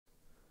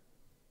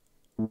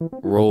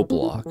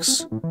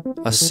Roblox,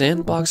 a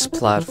sandbox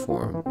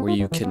platform where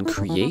you can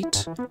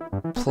create,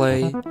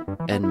 play,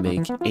 and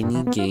make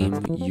any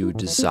game you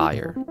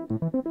desire.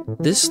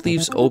 This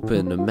leaves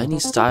open many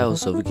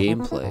styles of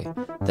gameplay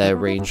that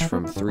range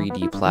from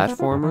 3D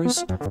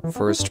platformers,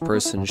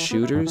 first-person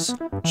shooters,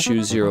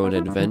 choose your own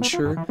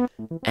adventure,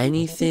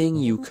 anything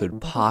you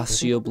could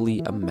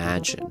possibly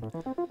imagine.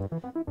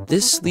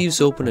 This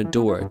leaves open a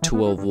door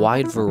to a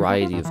wide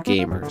variety of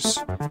gamers,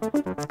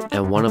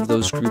 and one of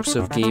those groups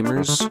of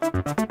gamers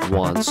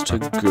wants to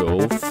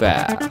go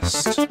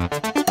fast.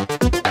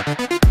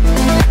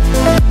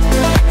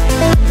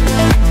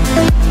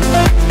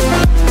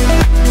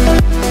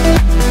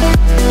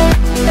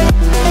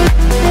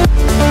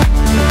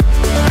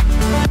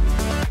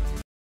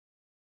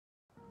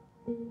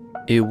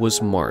 It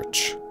was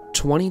March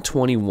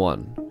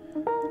 2021.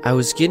 I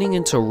was getting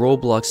into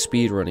Roblox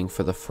speedrunning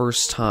for the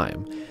first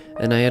time,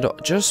 and I had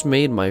just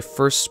made my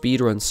first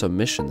speedrun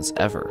submissions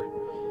ever.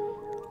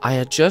 I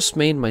had just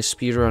made my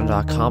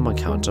Speedrun.com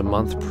account a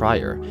month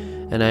prior,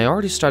 and I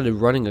already started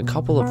running a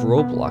couple of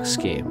Roblox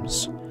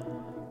games.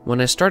 When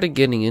I started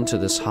getting into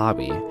this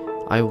hobby,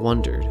 I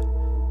wondered,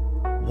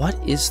 what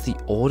is the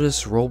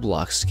oldest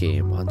Roblox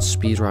game on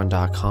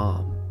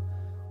Speedrun.com?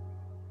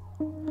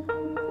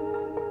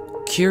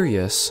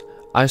 Curious,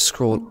 I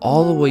scrolled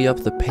all the way up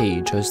the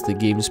page as the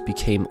games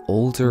became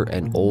older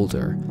and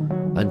older,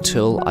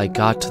 until I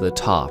got to the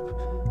top,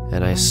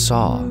 and I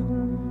saw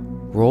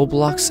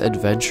Roblox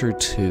Adventure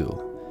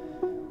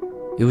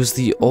 2. It was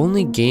the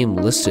only game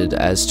listed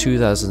as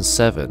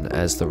 2007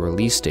 as the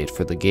release date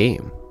for the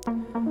game.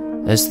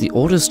 As the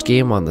oldest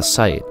game on the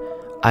site,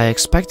 I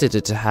expected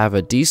it to have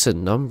a decent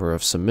number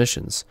of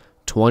submissions,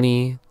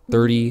 20,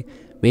 30,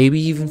 maybe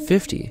even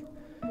 50.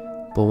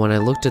 But when I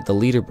looked at the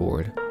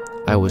leaderboard,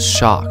 I was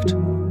shocked.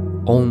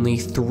 Only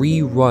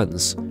 3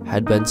 runs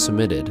had been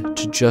submitted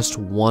to just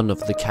one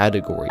of the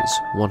categories,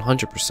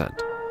 100%.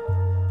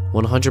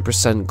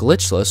 100%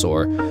 glitchless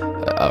or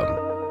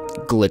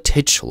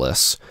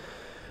glitchless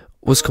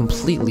was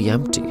completely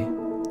empty.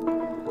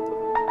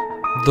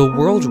 The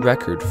world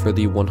record for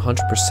the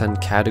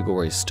 100%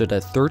 category stood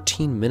at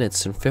 13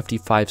 minutes and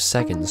 55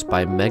 seconds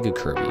by Mega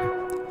Kirby.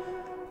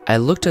 I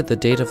looked at the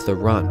date of the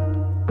run,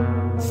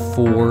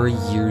 4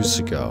 years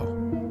ago.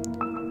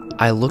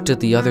 I looked at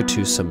the other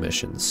 2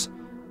 submissions,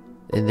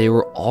 and they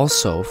were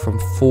also from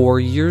 4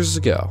 years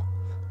ago.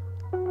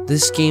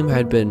 This game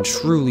had been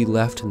truly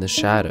left in the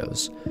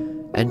shadows,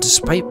 and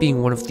despite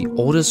being one of the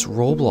oldest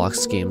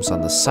Roblox games on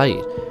the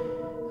site,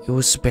 it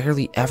was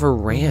barely ever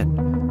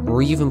ran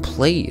or even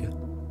played.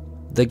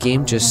 The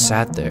game just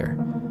sat there,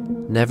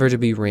 never to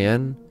be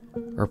ran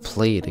or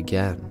played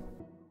again.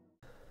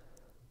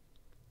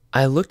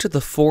 I looked at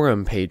the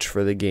forum page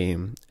for the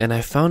game, and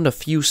I found a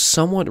few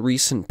somewhat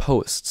recent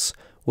posts,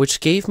 which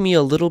gave me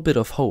a little bit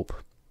of hope.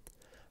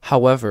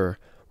 However,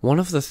 one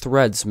of the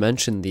threads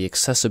mentioned the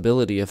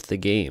accessibility of the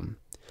game.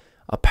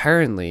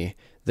 Apparently,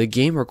 the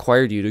game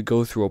required you to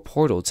go through a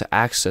portal to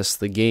access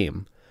the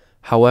game.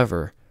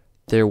 However,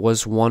 there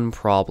was one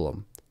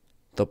problem.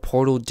 The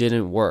portal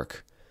didn't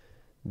work.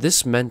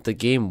 This meant the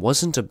game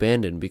wasn't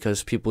abandoned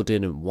because people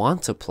didn't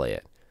want to play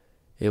it.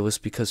 It was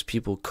because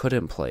people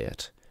couldn't play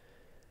it.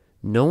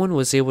 No one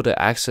was able to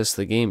access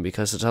the game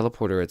because the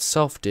teleporter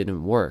itself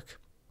didn't work.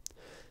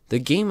 The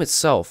game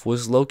itself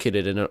was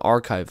located in an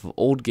archive of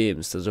old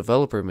games the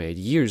developer made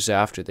years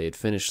after they had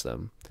finished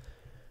them.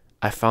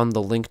 I found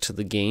the link to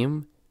the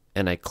game,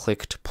 and I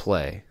clicked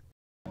play.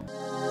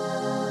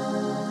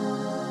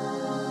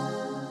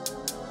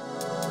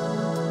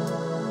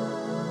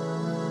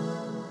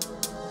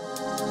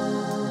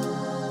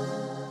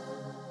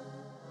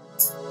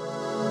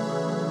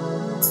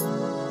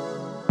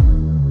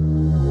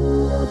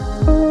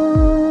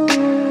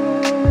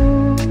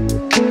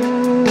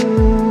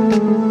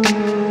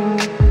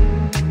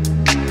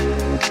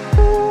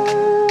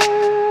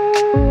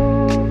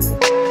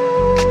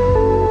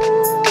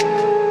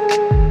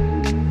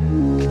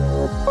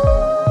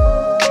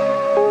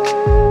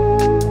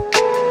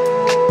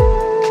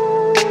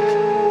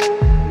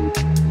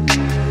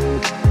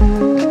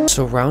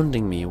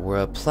 Surrounding me were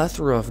a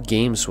plethora of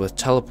games with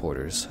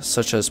teleporters,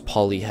 such as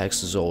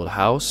Polyhex's Old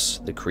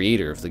House, the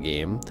creator of the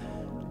game,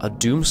 a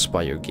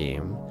Doomspire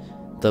game,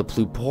 the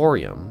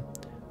Pluporium,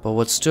 but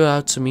what stood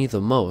out to me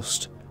the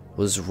most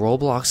was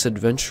Roblox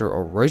Adventure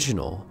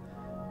Original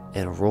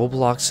and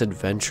Roblox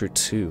Adventure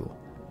 2,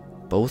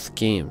 both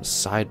games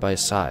side by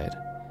side.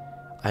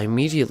 I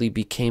immediately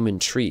became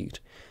intrigued.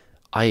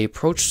 I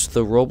approached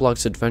the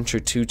Roblox Adventure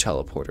 2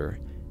 teleporter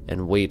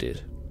and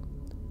waited.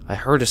 I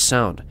heard a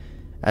sound,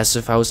 as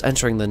if I was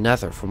entering the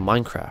Nether from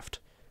Minecraft,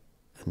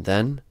 and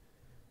then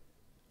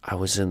I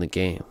was in the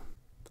game.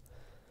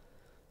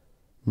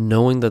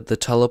 Knowing that the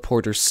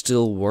teleporter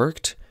still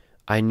worked,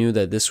 I knew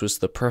that this was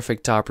the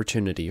perfect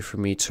opportunity for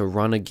me to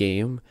run a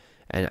game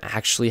and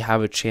actually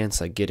have a chance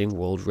at getting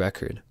world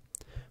record.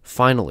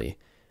 Finally,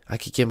 I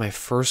could get my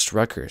first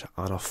record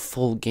on a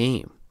full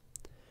game.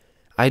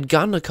 I had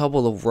gotten a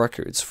couple of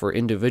records for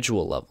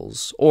individual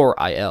levels, or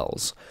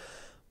ILs,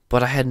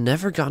 but I had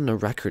never gotten a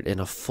record in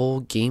a full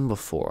game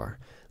before,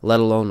 let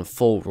alone a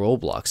full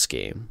Roblox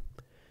game.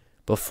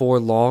 Before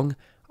long,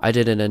 I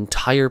did an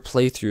entire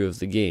playthrough of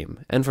the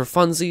game, and for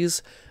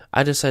funsies,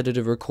 I decided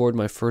to record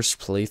my first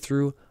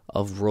playthrough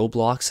of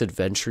Roblox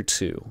Adventure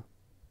 2.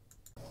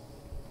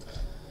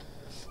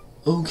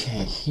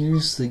 Okay,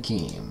 here's the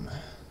game.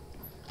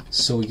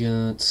 So we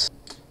got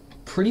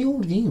pretty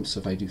old games,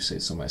 if I do say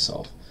so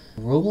myself.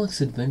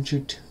 Roblox Adventure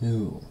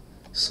 2.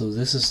 So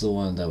this is the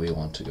one that we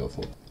want to go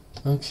for.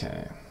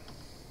 Okay.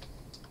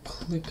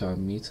 Click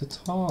on me to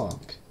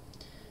talk.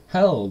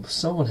 Help!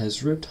 Someone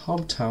has ripped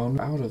Hubtown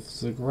out of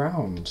the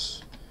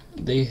ground.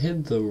 They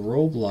hid the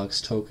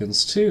Roblox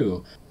tokens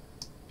too.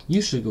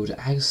 You should go to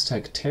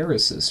Aztec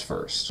Terraces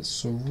first.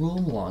 So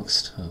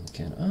Roblox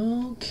token.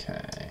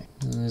 Okay.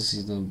 This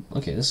is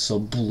a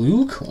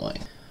blue coin.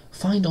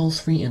 Find all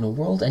 3 in a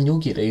world and you'll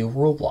get a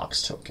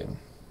Roblox token.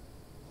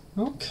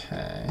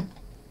 Okay.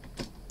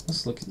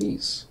 Let's look at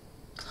these.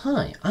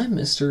 Hi, I'm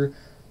Mr.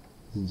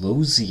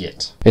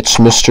 Lose-It. It's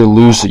Mr.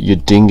 Lose-It, you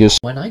dingus.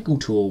 When I go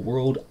to a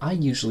world, I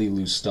usually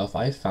lose stuff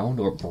I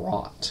found or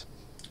brought.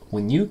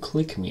 When you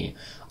click me,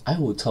 I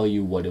will tell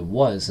you what it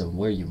was and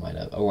where you might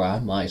have, or I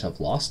might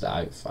have lost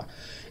it.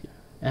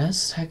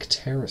 Aztec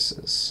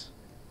Terraces.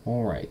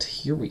 Alright,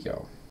 here we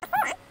go.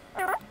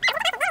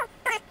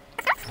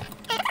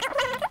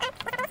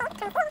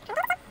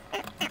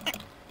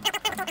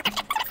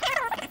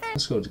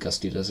 Let's go to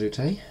Gusty Desert,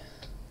 eh?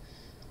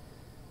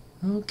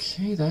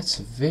 Okay, that's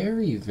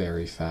very,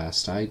 very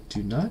fast. I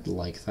do not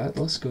like that.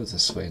 Let's go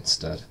this way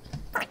instead.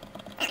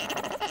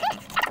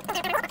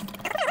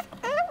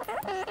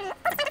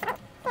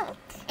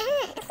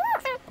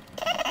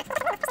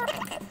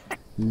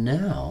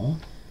 Now,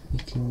 we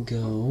can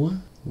go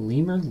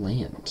Lemur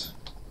Land.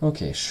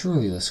 Okay,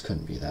 surely this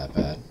couldn't be that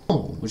bad.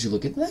 Oh, would you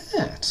look at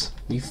that?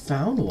 We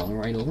found one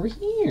right over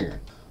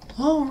here.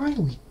 Alright,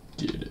 we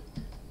did it.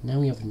 Now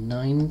we have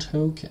 9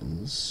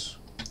 tokens.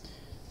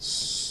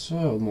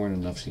 So, more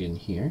than enough to get in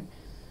here.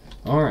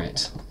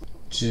 Alright.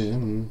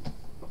 Jim.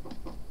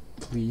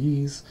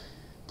 Please.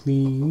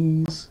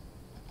 Please.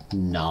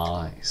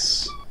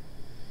 Nice.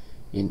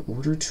 In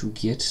order to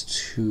get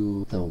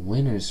to the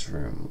winner's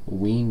room,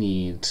 we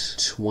need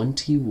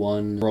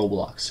 21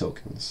 Roblox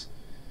tokens.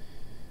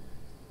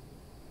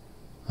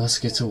 Let's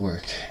get to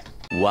work.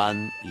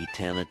 One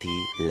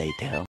eternity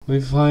later. We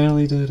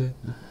finally did it.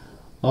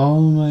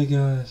 Oh my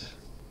god.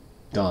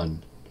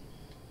 Done.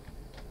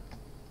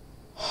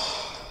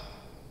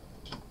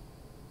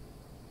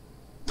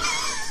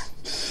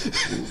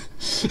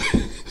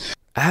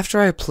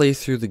 After I played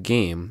through the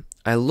game,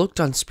 I looked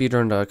on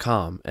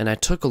Speedrun.com and I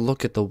took a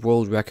look at the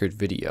world record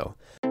video.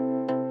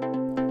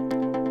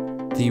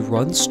 The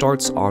run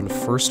starts on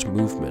first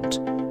movement.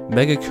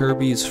 Mega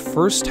Kirby's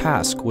first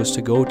task was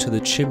to go to the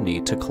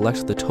chimney to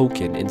collect the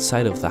token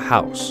inside of the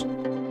house.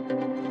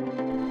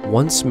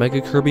 Once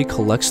Mega Kirby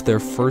collects their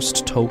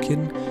first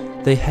token,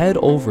 they head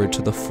over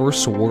to the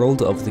first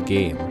world of the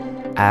game,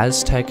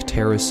 Aztec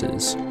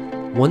Terraces.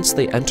 Once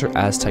they enter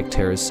Aztec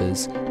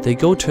Terraces, they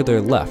go to their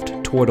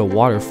left toward a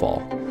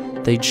waterfall.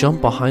 They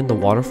jump behind the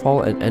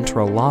waterfall and enter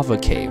a lava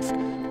cave,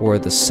 where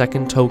the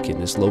second token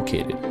is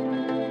located.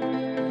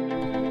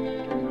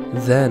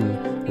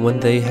 Then, when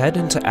they head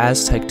into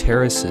Aztec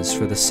Terraces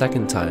for the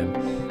second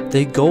time,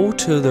 they go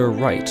to their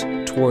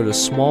right toward a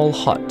small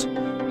hut.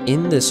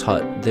 In this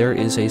hut, there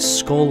is a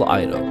skull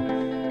item.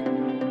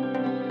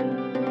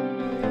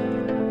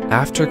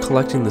 After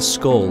collecting the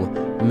skull,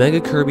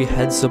 Mega Kirby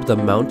heads up the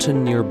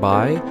mountain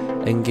nearby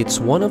and gets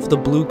one of the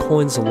blue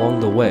coins along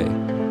the way.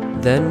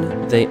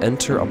 Then they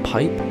enter a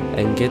pipe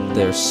and get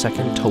their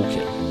second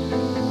token.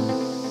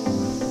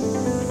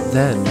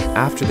 Then,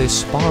 after they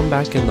spawn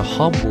back in the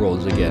hub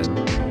world again,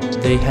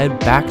 they head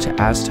back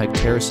to Aztec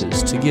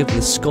Terraces to give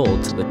the skull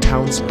to the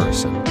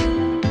townsperson.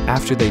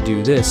 After they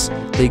do this,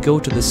 they go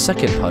to the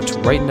second hut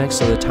right next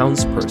to the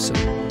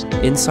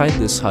townsperson. Inside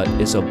this hut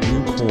is a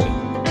blue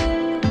coin.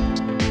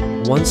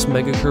 Once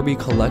Mega Kirby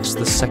collects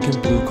the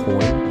second blue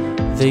coin,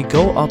 they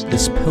go up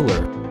this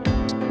pillar.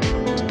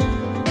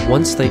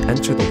 Once they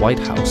enter the White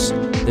House,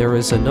 there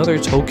is another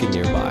token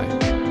nearby,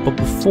 but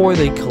before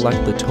they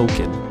collect the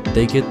token,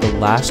 they get the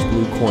last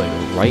blue coin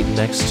right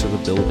next to the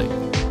building.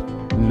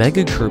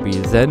 Mega Kirby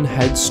then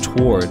heads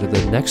toward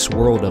the next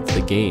world of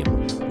the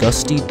game,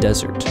 Gusty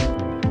Desert.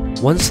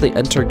 Once they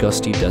enter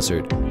Gusty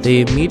Desert,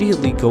 they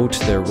immediately go to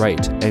their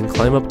right and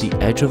climb up the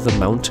edge of the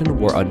mountain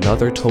where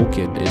another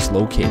token is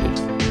located.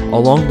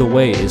 Along the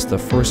way is the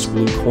first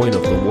blue coin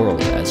of the world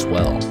as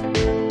well.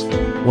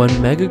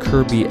 When Mega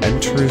Kirby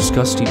enters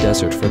Gusty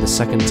Desert for the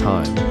second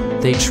time,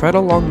 they tread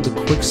along the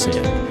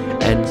quicksand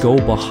and go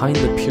behind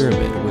the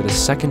pyramid where the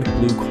second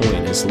blue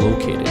coin is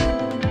located.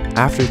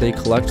 After they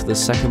collect the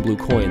second blue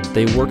coin,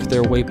 they work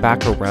their way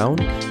back around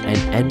and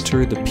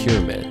enter the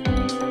pyramid.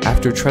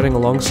 After treading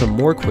along some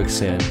more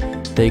quicksand,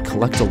 they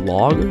collect a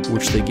log,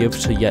 which they give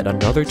to yet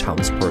another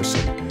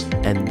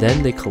townsperson, and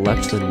then they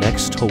collect the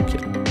next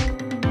token.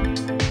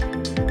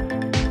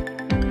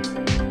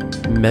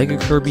 Mega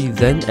Kirby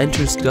then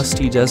enters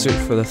Gusty Desert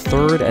for the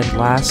third and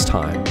last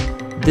time.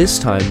 This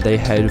time they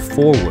head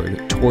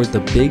forward toward the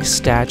big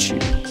statue.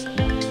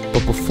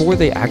 But before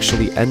they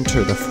actually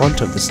enter the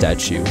front of the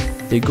statue,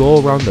 they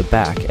go around the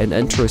back and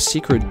enter a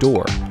secret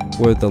door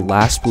where the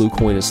last blue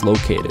coin is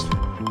located.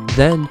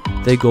 Then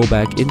they go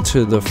back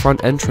into the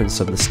front entrance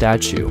of the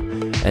statue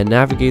and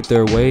navigate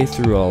their way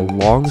through a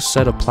long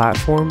set of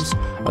platforms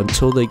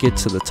until they get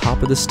to the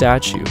top of the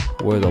statue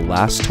where the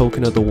last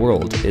token of the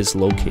world is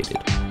located.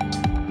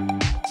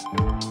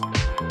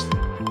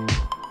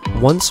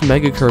 Once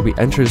Mega Kirby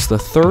enters the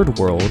third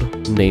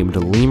world, named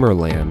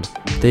Lemurland,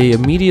 they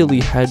immediately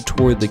head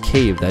toward the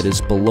cave that is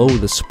below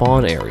the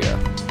spawn area.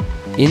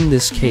 In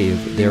this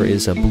cave, there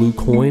is a blue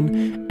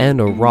coin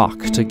and a rock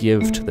to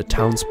give to the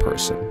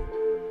townsperson.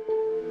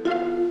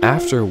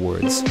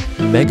 Afterwards,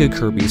 Mega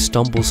Kirby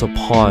stumbles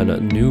upon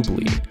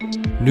Noobly.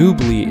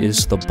 Noobly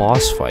is the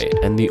boss fight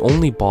and the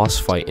only boss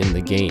fight in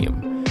the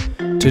game.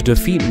 To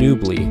defeat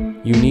Noobly,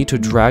 you need to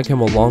drag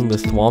him along the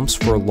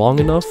thwomps for long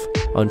enough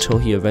until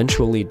he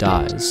eventually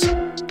dies.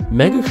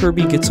 Mega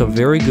Kirby gets a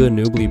very good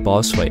Noobly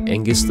boss fight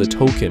and gets the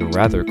token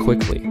rather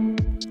quickly.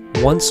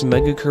 Once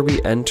Mega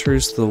Kirby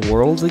enters the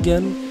world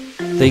again,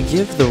 they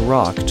give the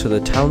rock to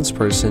the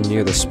townsperson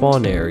near the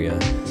spawn area,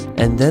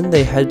 and then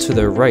they head to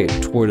their right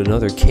toward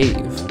another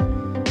cave.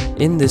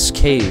 In this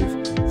cave,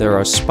 there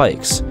are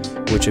spikes,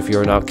 which if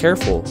you're not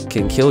careful,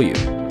 can kill you.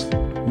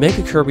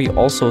 Mega Kirby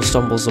also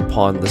stumbles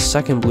upon the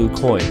second blue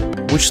coin,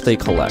 which they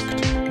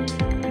collect.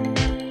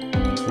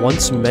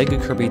 Once Mega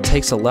Kirby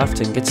takes a left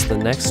and gets the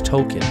next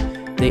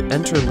token, they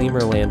enter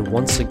Lemurland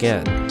once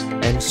again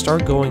and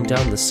start going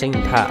down the same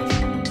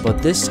path,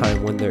 but this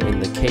time when they're in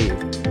the cave,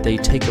 they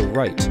take a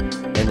right,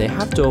 and they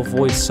have to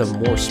avoid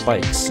some more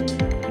spikes.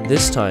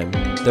 This time,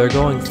 they're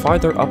going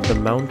farther up the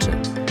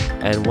mountain,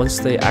 and once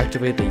they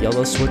activate the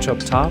yellow switch up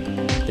top,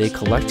 they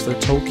collect the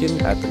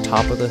token at the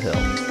top of the hill.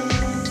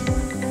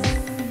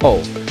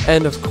 Oh,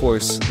 and of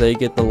course, they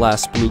get the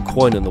last blue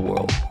coin in the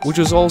world, which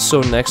is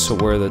also next to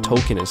where the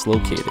token is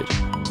located.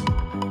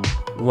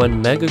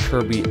 When Mega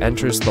Kirby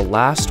enters the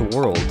last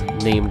world,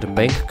 named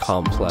Bank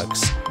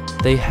Complex,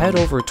 they head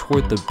over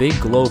toward the big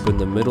globe in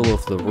the middle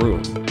of the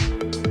room.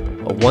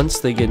 Once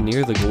they get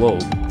near the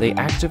globe, they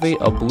activate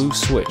a blue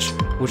switch,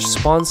 which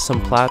spawns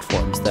some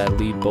platforms that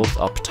lead both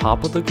up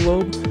top of the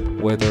globe,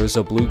 where there is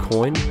a blue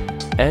coin,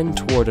 and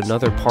toward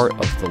another part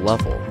of the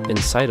level,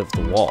 inside of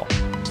the wall.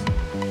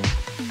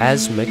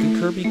 As Mega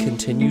Kirby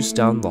continues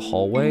down the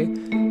hallway,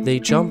 they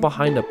jump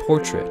behind a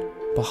portrait.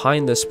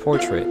 Behind this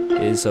portrait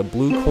is a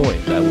blue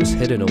coin that was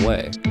hidden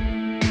away.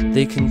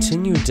 They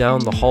continue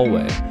down the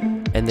hallway,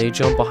 and they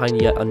jump behind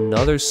yet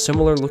another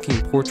similar looking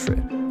portrait,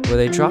 where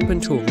they drop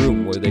into a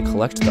room where they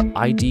collect the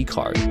ID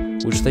card,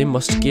 which they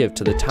must give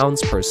to the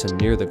townsperson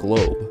near the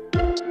globe.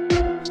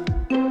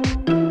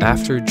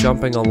 After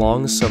jumping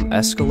along some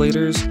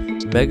escalators,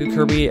 Mega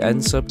Kirby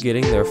ends up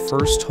getting their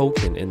first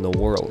token in the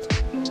world.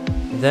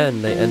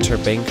 Then they enter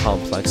Bank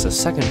Complex a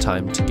second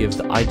time to give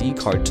the ID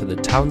card to the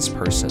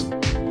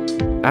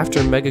townsperson.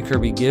 After Mega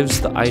Kirby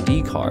gives the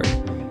ID card,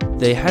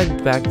 they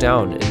head back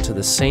down into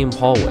the same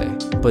hallway,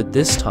 but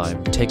this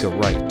time take a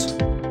right.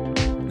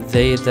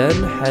 They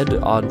then head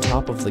on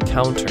top of the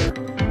counter,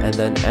 and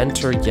then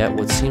enter yet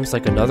what seems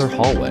like another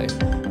hallway,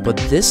 but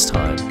this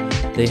time,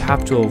 they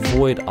have to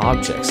avoid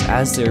objects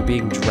as they're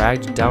being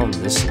dragged down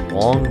this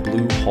long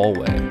blue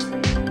hallway.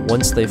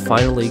 Once they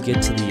finally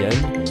get to the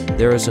end,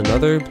 there is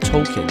another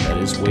token that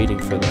is waiting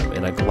for them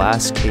in a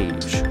glass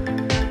cage.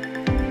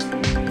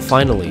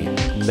 Finally,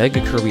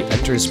 Mega Kirby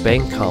enters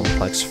Bank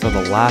Complex for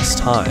the last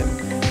time,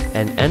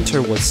 and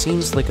enter what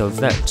seems like a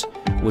vent,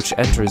 which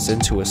enters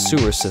into a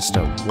sewer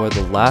system where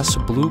the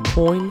last blue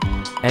coin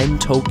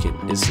and token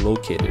is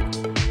located.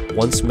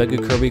 Once Mega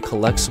Kirby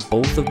collects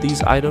both of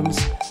these items,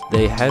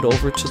 they head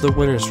over to the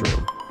winner's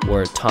room,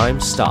 where time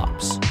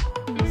stops.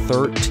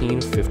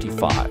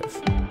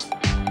 13:55.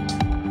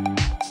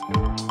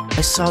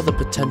 I saw the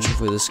potential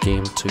for this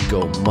game to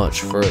go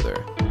much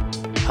further.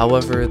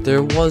 However,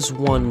 there was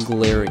one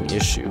glaring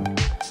issue.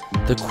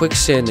 The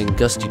quicksand in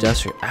Gusty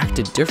Desert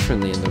acted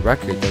differently in the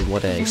record than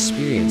what I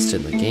experienced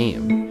in the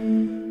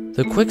game.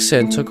 The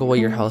quicksand took away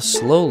your health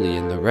slowly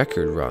in the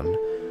record run,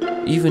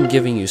 even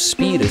giving you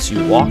speed as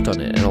you walked on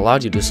it and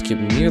allowed you to skip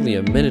nearly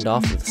a minute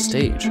off of the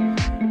stage.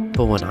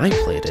 But when I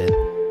played it,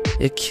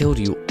 it killed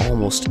you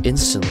almost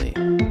instantly.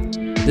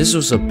 This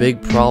was a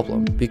big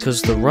problem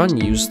because the run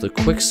used the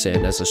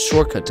quicksand as a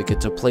shortcut to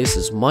get to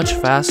places much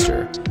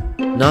faster.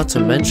 Not to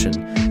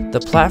mention, the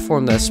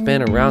platform that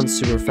span around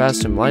super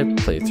fast in my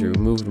playthrough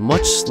moved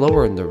much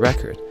slower in the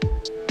record.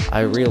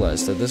 I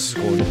realized that this is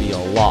going to be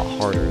a lot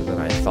harder than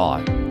I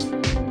thought.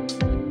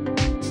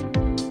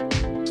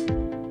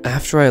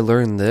 After I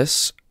learned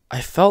this, I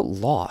felt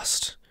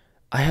lost.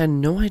 I had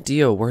no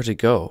idea where to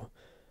go.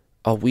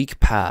 A week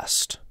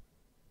passed.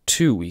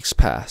 2 weeks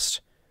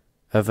passed.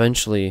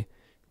 Eventually,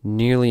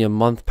 nearly a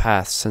month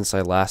passed since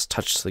I last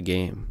touched the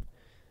game.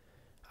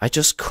 I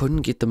just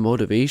couldn't get the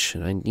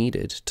motivation I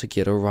needed to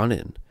get a run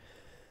in.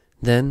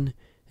 Then,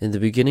 in the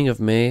beginning of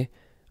May,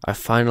 I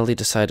finally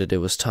decided it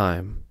was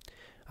time.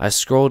 I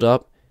scrolled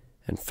up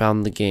and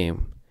found the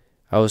game.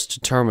 I was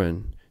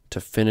determined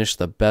to finish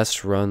the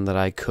best run that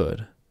I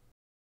could.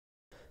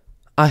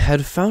 I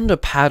had found a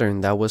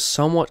pattern that was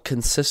somewhat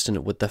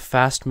consistent with the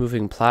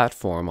fast-moving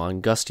platform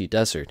on Gusty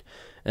Desert,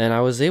 and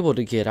I was able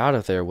to get out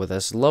of there with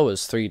as low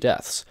as 3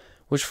 deaths,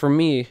 which for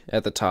me,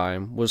 at the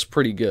time, was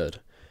pretty good.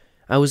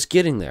 I was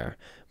getting there,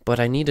 but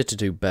I needed to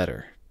do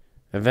better.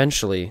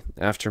 Eventually,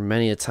 after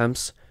many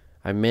attempts,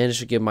 I managed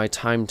to get my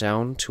time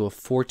down to a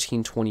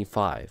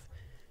 14:25.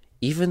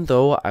 Even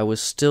though I was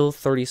still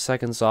 30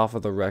 seconds off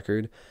of the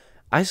record,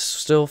 I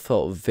still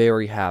felt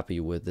very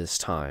happy with this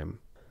time.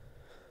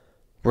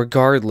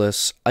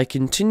 Regardless, I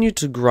continued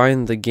to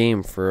grind the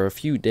game for a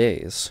few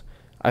days.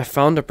 I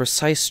found a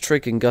precise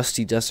trick in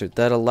Gusty Desert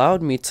that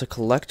allowed me to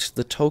collect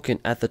the token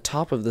at the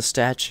top of the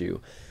statue,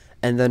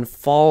 and then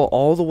fall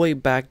all the way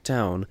back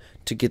down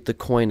to get the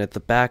coin at the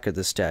back of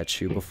the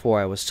statue before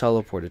I was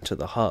teleported to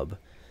the hub.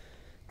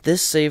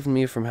 This saved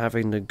me from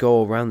having to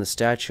go around the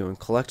statue and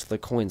collect the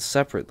coins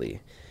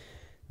separately.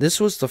 This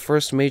was the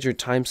first major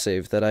time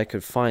save that I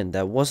could find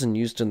that wasn't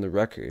used in the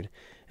record,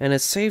 and it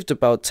saved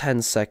about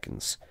 10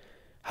 seconds.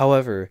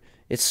 However,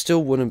 it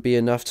still wouldn't be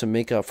enough to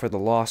make up for the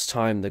lost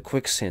time the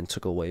quicksand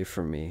took away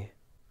from me.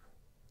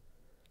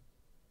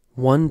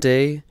 One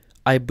day,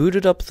 I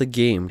booted up the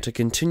game to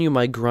continue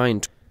my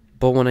grind,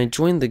 but when I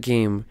joined the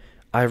game,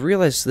 I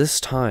realized this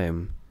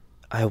time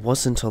I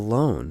wasn't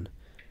alone.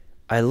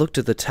 I looked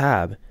at the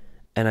tab,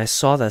 and I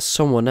saw that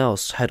someone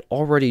else had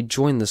already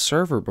joined the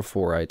server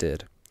before I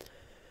did.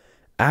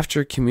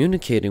 After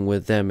communicating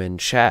with them in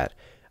chat,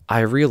 I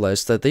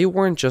realized that they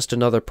weren't just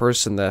another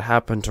person that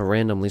happened to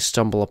randomly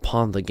stumble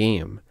upon the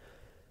game.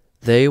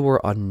 They were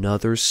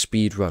another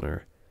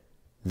speedrunner.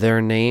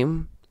 Their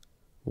name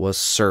was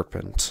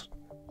Serpent.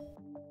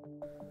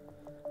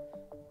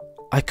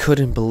 I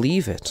couldn't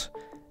believe it.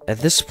 At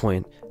this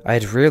point, I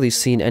had rarely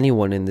seen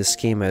anyone in this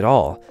game at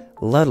all,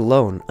 let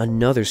alone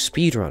another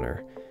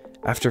speedrunner.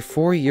 After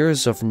 4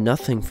 years of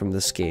nothing from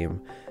this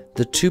game,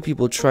 the two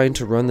people trying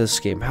to run this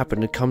game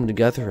happened to come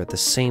together at the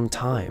same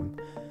time.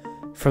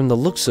 From the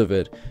looks of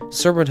it,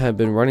 Serpent had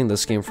been running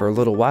this game for a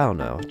little while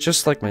now,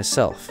 just like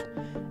myself,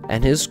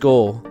 and his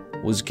goal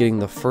was getting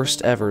the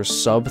first ever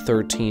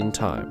sub-13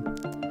 time.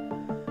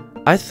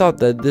 I thought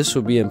that this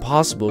would be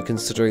impossible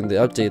considering the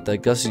update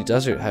that Gusty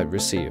Desert had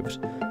received,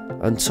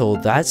 until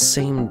that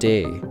same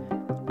day,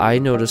 I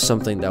noticed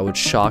something that would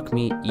shock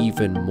me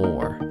even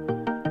more.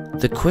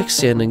 The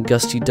quicksand in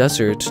Gusty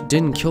Desert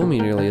didn't kill me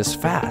nearly as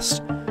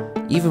fast.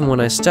 Even when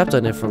I stepped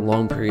on it for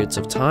long periods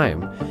of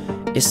time,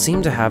 it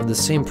seemed to have the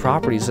same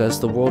properties as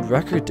the world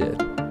record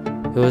did.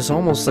 It was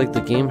almost like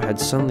the game had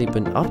suddenly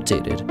been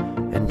updated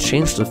and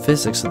changed the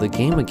physics of the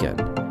game again.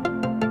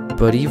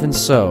 But even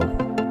so,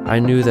 I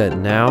knew that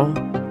now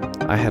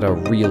I had a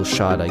real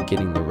shot at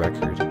getting the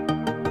record.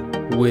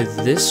 With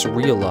this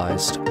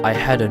realized, I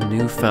had a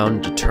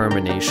newfound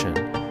determination,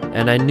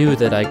 and I knew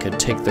that I could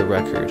take the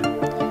record.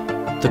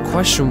 The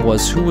question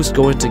was who was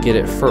going to get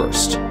it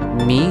first,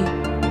 me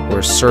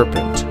or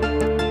Serpent?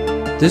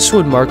 This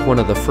would mark one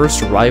of the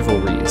first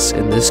rivalries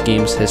in this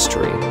game's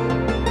history.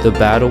 The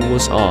battle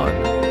was on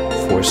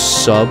for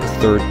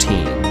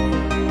sub-13.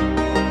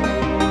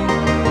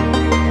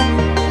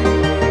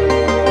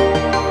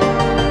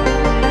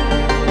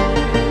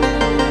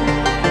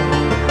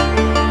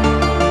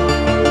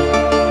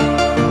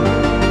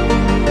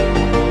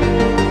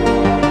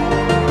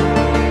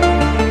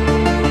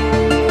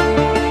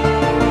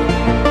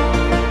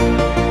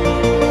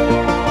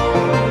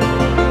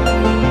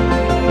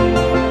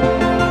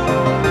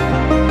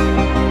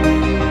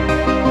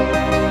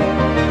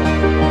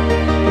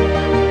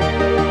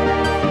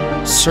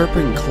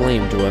 Serpent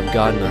claimed to have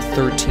gotten a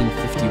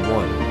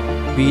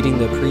 13:51, beating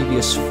the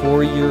previous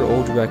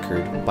 4-year-old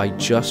record by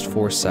just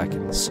 4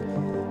 seconds.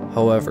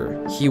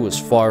 However, he was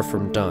far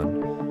from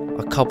done.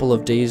 A couple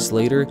of days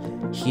later,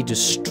 he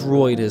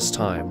destroyed his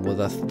time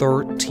with a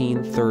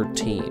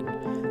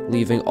 13:13,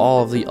 leaving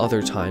all of the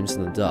other times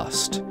in the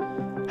dust.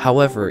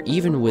 However,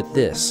 even with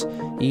this,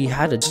 he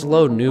had a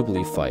slow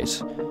noobly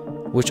fight,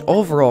 which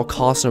overall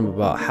cost him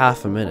about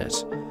half a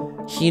minute.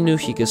 He knew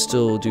he could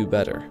still do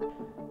better.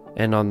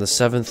 And on the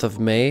 7th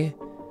of May,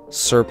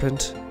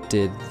 Serpent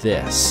did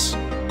this.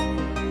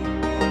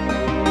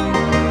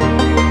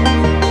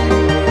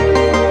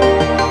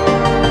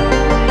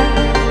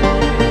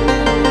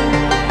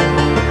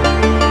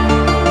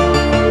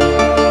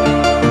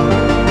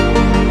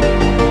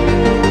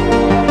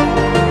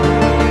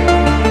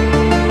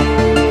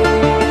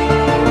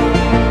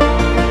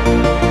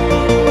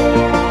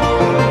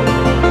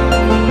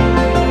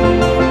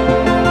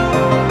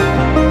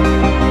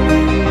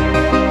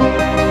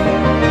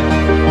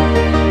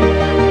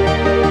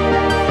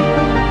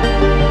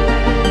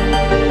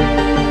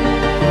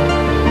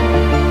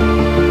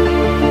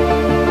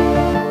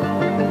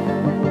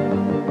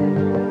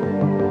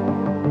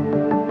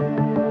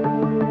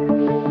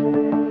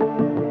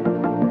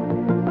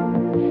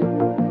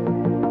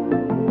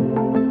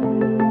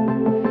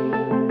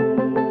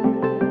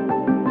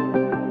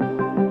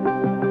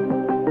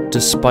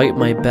 Despite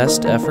my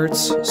best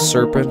efforts,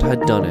 Serpent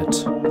had done it.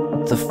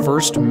 The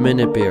first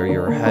minute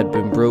barrier had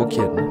been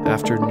broken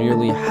after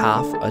nearly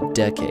half a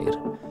decade.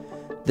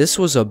 This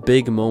was a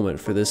big moment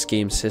for this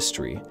game's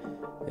history,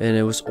 and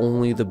it was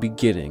only the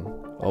beginning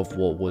of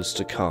what was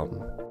to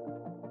come.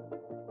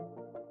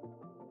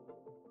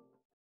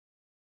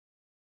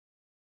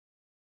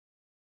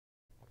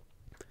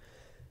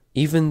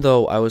 Even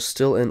though I was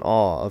still in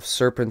awe of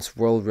Serpent's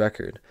world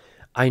record,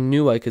 I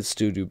knew I could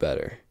still do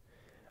better.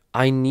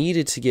 I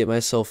needed to get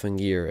myself in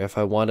gear if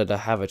I wanted to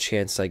have a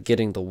chance at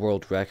getting the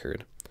world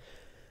record.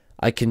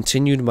 I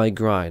continued my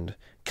grind,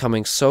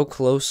 coming so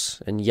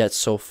close and yet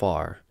so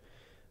far.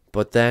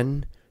 But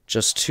then,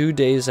 just 2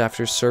 days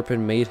after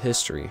Serpent made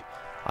history,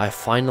 I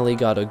finally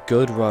got a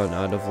good run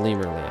out of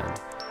Lemurland.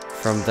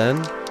 From then,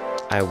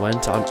 I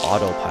went on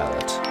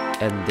autopilot,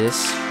 and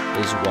this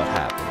is what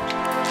happened.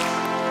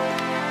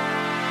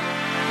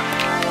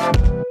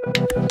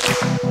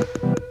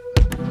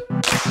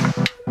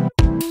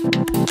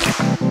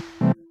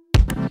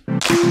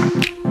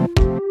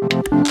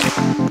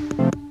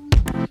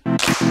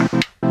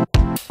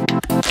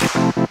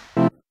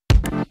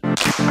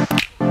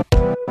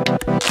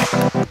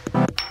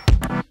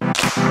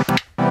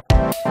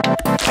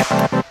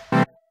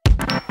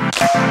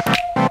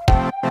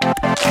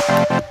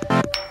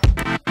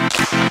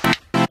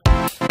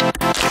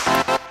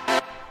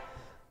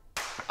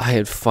 I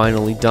had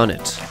finally done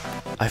it.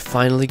 I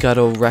finally got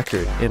a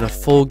record in a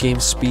full game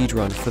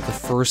speedrun for the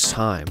first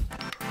time.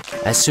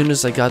 As soon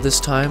as I got this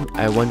time,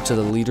 I went to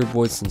the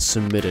leaderboards and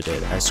submitted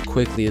it as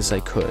quickly as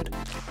I could.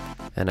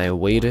 And I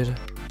waited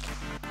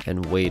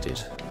and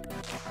waited.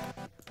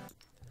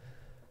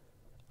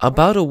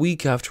 About a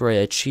week after I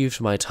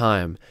achieved my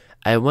time,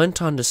 I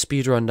went on to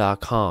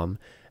speedrun.com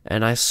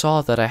and I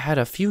saw that I had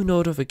a few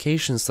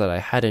notifications that I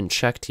hadn't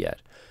checked yet.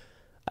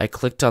 I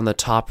clicked on the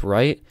top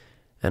right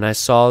and I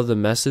saw the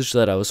message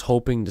that I was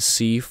hoping to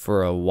see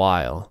for a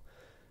while.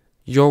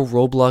 Your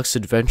Roblox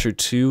Adventure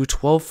 2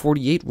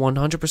 12:48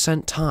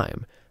 100%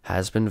 time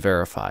has been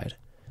verified.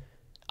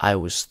 I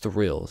was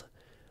thrilled.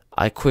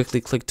 I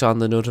quickly clicked on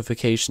the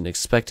notification,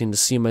 expecting to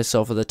see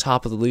myself at the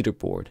top of the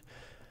leaderboard.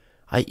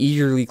 I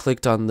eagerly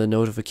clicked on the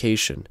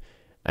notification,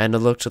 and I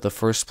looked at the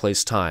first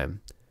place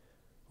time.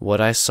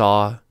 What I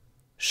saw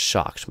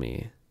shocked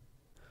me.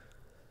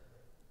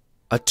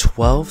 A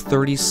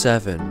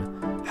 12:37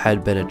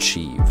 had been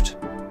achieved.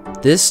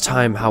 This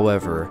time,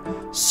 however,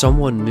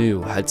 someone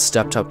new had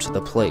stepped up to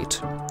the plate.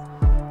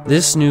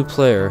 This new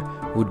player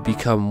would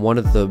become one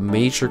of the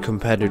major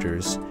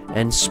competitors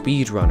and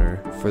speedrunner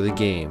for the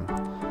game.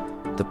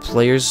 The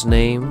player's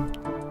name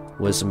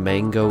was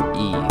Mango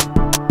E.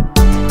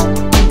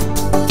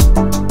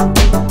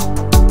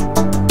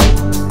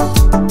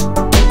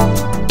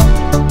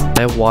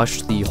 I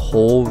watched the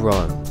whole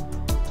run.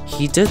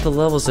 He did the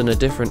levels in a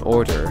different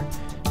order,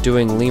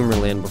 doing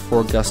Lemurland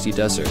before Gusty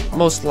Desert,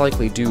 most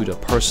likely due to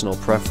personal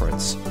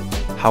preference.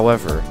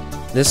 However,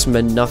 this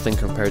meant nothing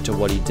compared to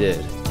what he did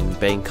in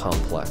Bank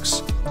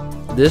Complex.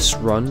 This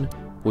run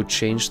would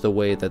change the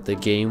way that the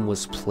game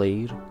was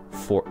played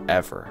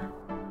forever.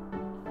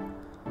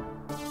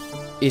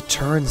 It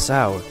turns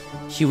out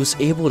he was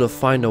able to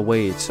find a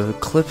way to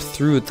clip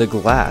through the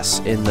glass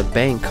in the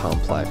Bank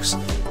Complex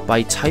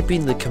by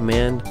typing the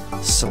command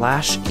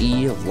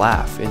 /E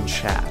laugh in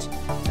chat,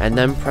 and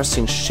then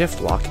pressing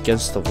shift lock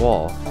against the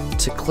wall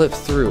to clip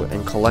through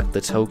and collect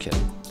the token.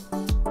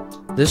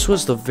 This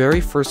was the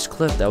very first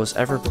clip that was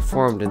ever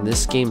performed in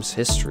this game's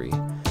history.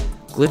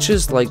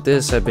 Glitches like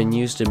this have been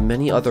used in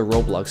many other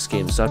Roblox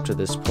games up to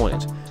this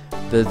point,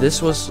 but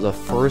this was the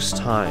first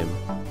time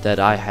that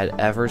I had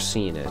ever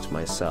seen it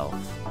myself.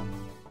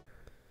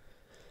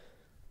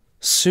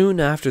 Soon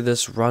after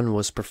this run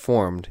was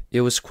performed,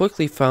 it was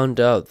quickly found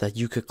out that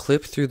you could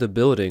clip through the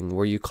building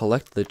where you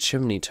collect the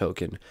chimney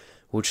token,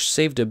 which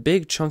saved a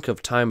big chunk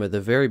of time at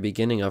the very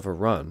beginning of a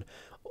run,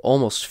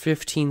 almost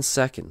 15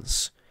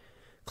 seconds.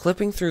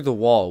 Clipping through the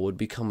wall would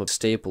become a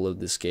staple of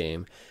this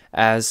game,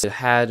 as it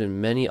had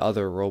in many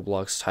other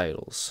Roblox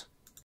titles.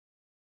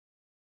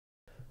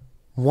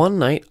 One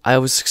night, I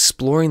was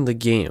exploring the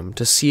game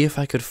to see if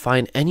I could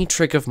find any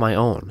trick of my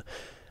own.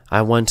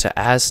 I went to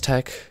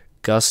Aztec,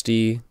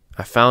 Gusty.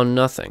 I found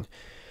nothing.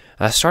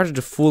 I started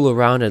to fool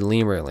around in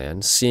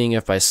Lemurland, seeing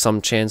if by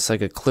some chance I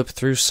could clip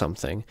through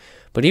something,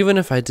 but even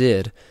if I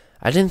did,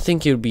 I didn't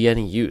think it would be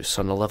any use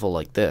on a level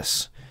like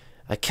this.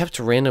 I kept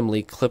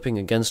randomly clipping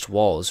against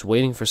walls,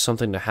 waiting for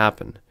something to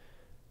happen.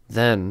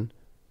 Then,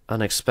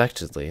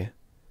 unexpectedly,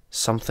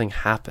 something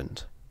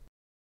happened.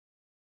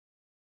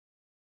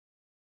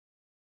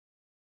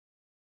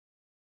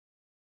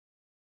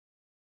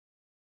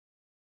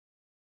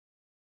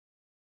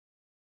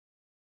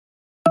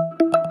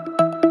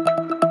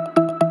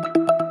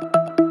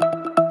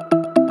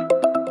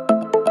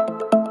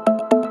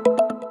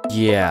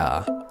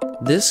 Yeah,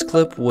 this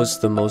clip was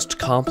the most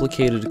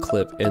complicated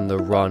clip in the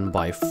run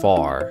by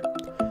far.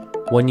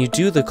 When you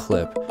do the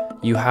clip,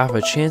 you have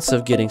a chance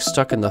of getting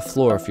stuck in the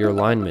floor if your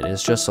alignment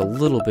is just a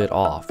little bit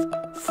off,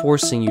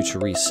 forcing you to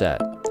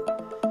reset.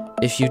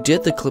 If you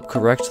did the clip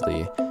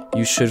correctly,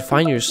 you should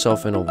find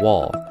yourself in a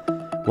wall.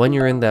 When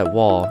you're in that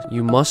wall,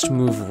 you must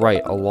move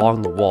right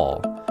along the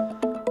wall.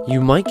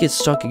 You might get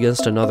stuck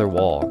against another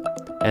wall,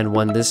 and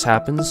when this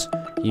happens,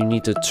 you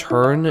need to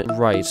turn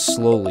right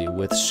slowly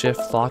with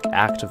shift lock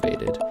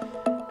activated.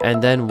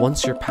 And then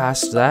once you're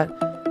past that,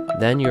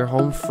 then you're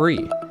home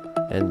free.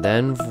 And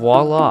then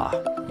voila,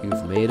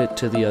 you've made it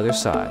to the other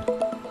side.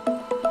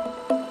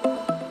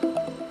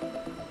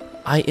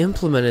 I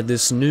implemented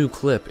this new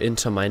clip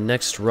into my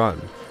next run,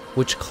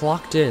 which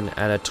clocked in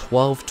at a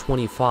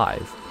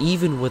 12:25,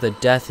 even with a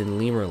death in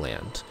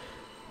Lemurland.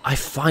 I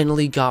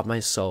finally got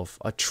myself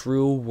a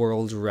true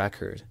world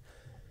record.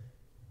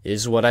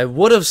 Is what I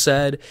would have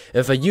said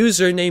if a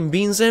user named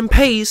Beans and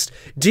Paste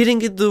didn't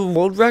get the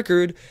world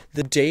record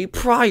the day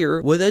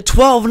prior with a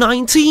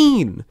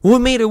 12:19. What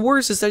made it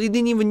worse is that he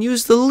didn't even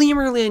use the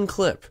Lemurland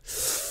clip.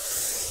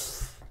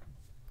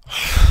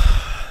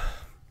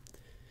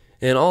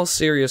 In all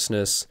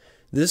seriousness,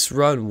 this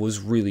run was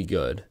really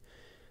good.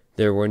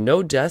 There were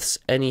no deaths,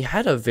 and he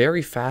had a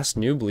very fast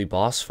Noobly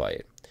boss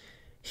fight.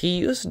 He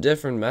used a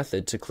different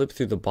method to clip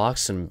through the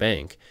box and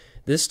bank,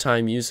 this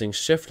time using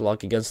shift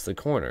lock against the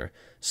corner,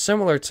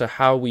 similar to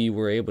how we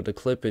were able to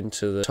clip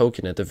into the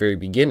token at the very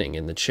beginning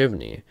in the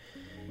chimney.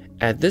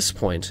 At this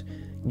point,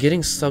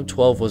 getting sub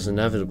 12 was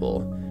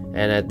inevitable,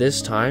 and at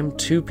this time,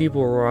 two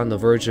people were on the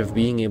verge of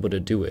being able to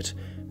do it,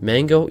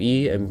 Mango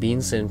E and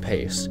Beans and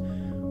Paste,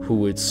 who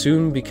would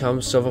soon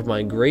become some of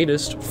my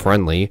greatest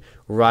friendly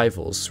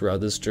rivals throughout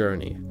this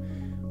journey.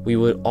 We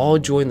would all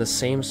join the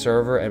same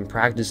server and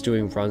practice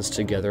doing runs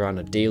together on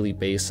a daily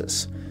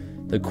basis.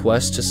 The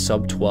quest to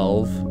sub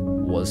 12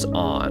 was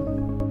on.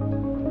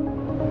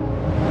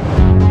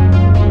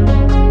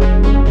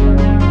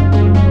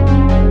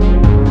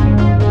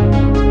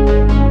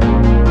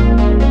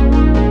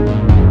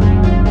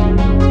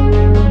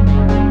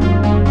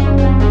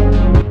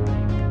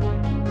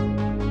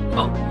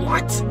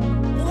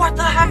 What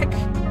the heck?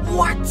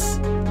 What?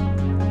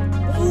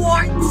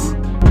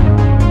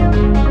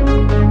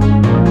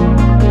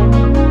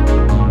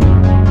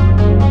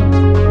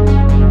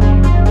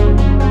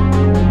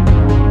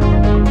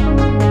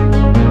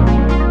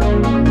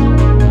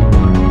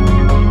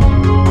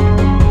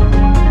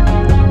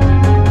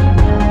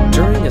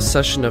 During a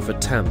session of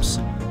attempts,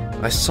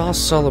 I saw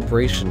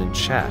celebration in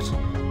chat.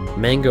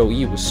 Mango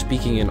E was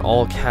speaking in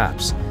all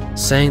caps,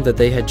 saying that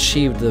they had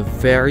achieved the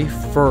very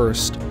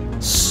first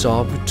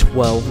sub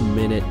 12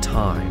 minute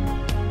time.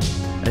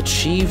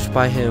 Achieved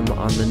by him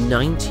on the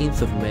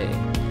 19th of May,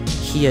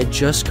 he had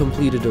just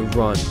completed a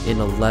run in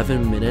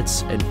 11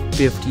 minutes and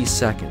 50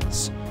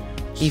 seconds.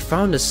 He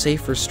found a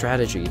safer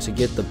strategy to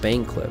get the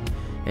bank clip,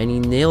 and he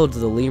nailed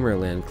the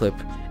Lemurland clip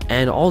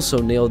and also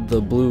nailed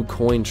the blue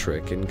coin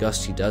trick in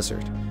Gusty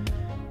Desert.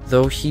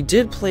 Though he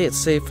did play it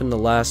safe in the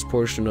last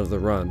portion of the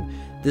run,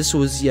 this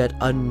was yet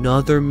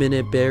another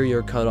minute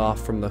barrier cut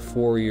off from the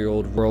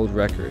 4-year-old world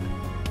record.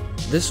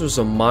 This was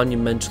a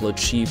monumental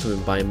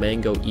achievement by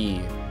Mango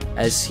E,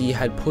 as he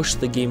had pushed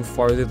the game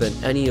farther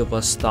than any of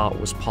us thought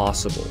was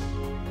possible.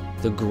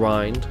 The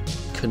grind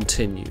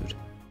continued.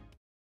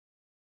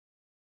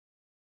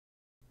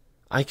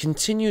 I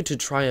continued to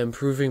try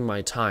improving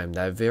my time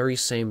that very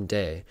same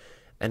day,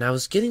 and I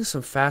was getting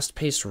some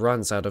fast-paced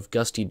runs out of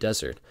Gusty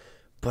Desert,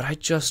 but I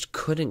just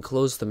couldn't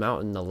close them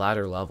out in the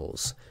latter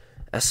levels,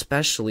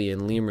 especially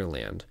in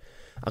Lemurland.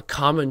 A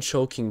common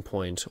choking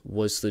point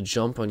was the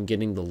jump on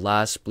getting the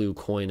last blue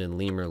coin in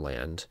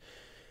Lemurland.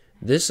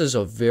 This is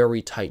a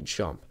very tight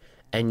jump,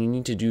 and you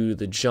need to do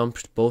the jump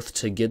both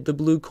to get the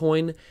blue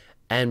coin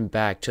and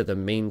back to the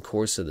main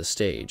course of the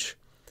stage.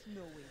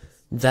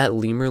 That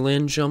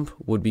Lemurland jump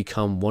would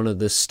become one of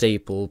the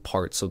staple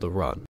parts of the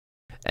run,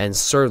 and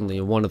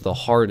certainly one of the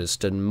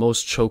hardest and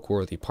most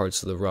choke-worthy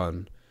parts of the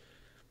run.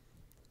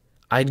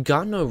 I'd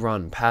gotten a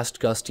run past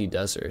Gusty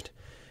Desert.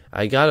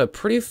 I got a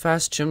pretty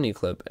fast chimney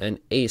clip and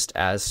aced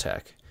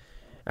Aztec.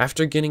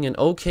 After getting an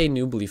okay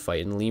Noobly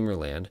fight in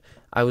Lemurland,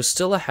 I was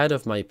still ahead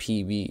of my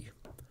PB.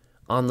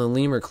 On the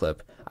Lemur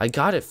clip, I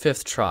got it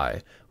 5th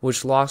try,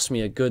 which lost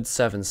me a good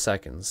 7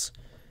 seconds.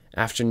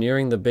 After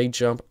nearing the big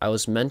jump, I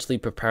was mentally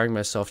preparing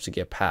myself to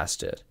get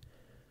past it.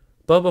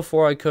 But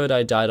before I could,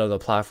 I died on the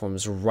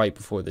platforms right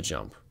before the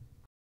jump.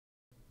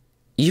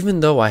 Even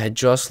though I had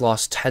just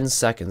lost 10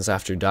 seconds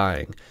after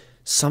dying,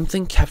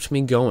 something kept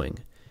me going.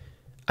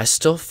 I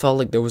still felt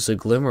like there was a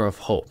glimmer of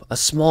hope, a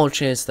small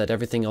chance that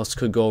everything else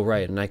could go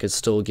right and I could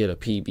still get a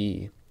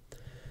PB.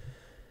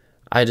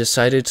 I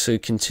decided to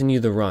continue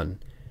the run,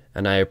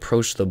 and I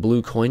approached the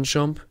blue coin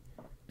jump,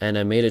 and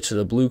I made it to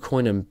the blue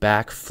coin and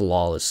back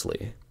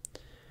flawlessly.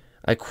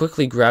 I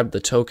quickly grabbed the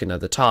token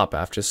at the top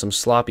after some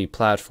sloppy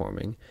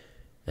platforming,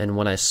 and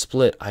when I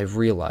split, I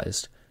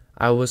realized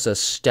I was a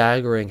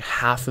staggering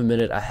half a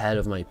minute ahead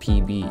of my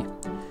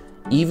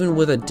PB, even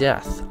with a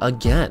death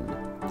again.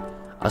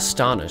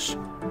 Astonished,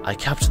 I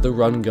kept the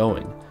run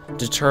going,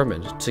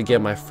 determined to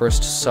get my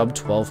first sub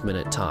 12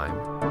 minute time.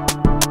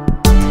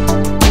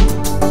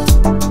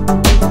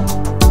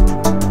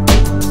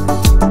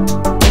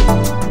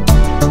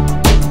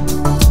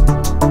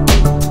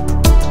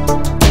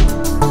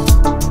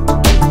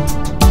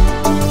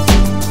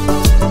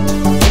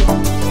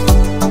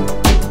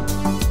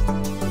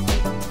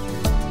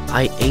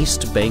 I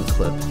aced Bank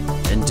Clip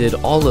and did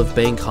all of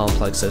Bank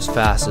Complex as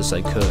fast as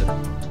I could.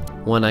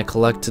 When I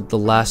collected the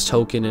last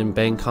token in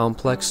Bank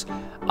Complex,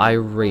 I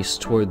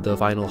raced toward the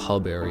final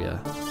hub area.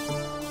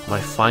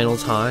 My final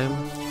time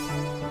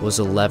was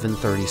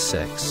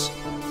 11:36.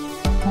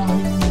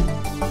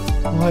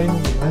 Finally,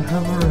 I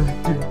have a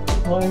record.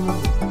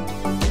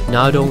 Finally.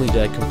 Not only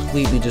did I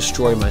completely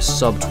destroy my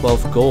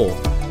sub-12 goal,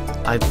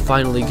 I'd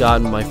finally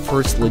gotten my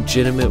first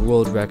legitimate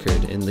world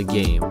record in the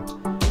game.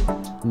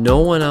 No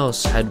one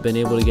else had been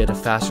able to get a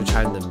faster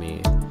time than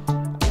me,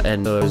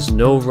 and there was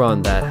no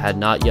run that had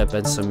not yet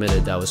been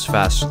submitted that was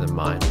faster than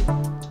mine.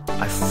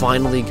 I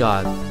finally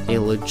got a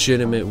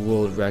legitimate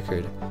world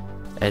record,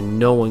 and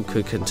no one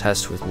could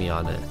contest with me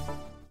on it.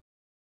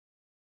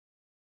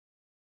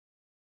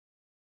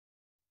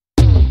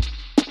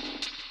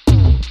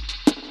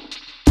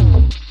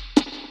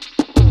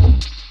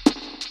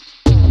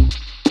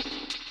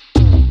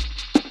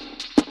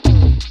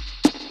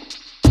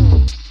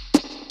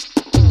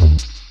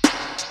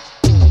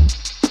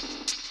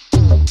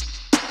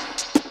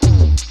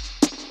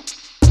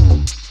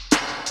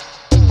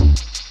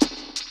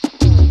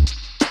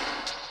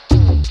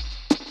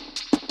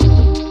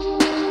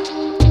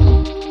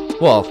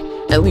 Well,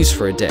 at least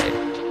for a day.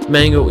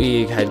 Mango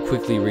Eeg had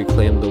quickly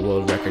reclaimed the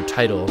world record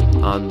title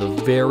on the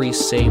very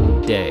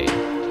same day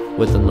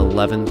with an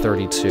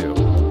 11:32.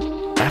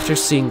 After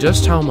seeing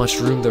just how much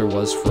room there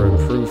was for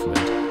improvement,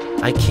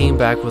 I came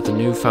back with a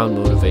newfound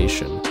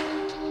motivation.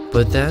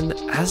 But then,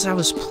 as I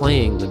was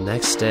playing the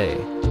next day,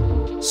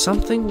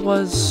 something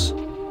was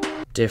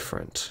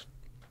different.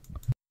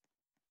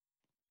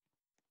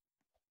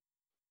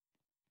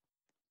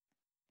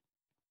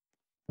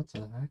 What the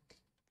heck?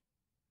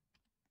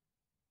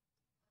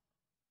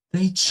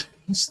 They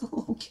changed the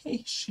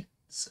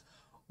locations.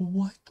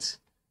 What?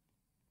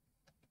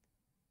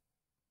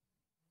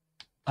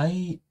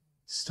 I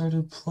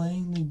started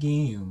playing the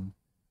game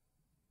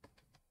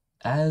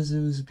as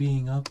it was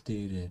being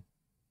updated.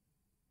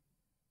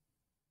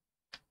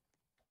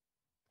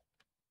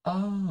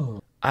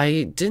 Oh.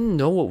 I didn't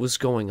know what was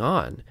going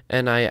on,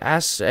 and I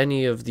asked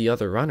any of the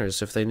other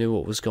runners if they knew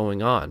what was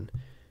going on.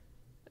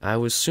 I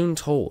was soon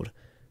told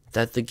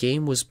that the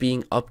game was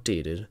being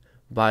updated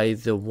by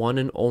the one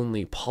and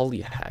only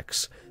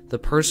Polyhex, the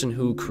person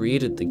who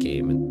created the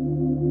game.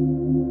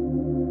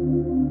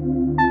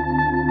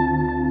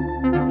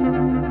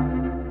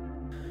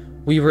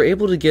 We were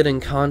able to get in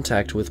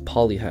contact with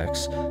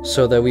Polyhex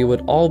so that we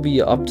would all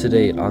be up to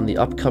date on the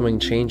upcoming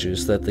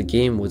changes that the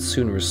game would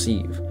soon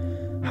receive.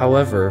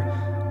 However,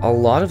 a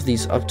lot of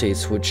these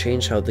updates would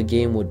change how the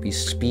game would be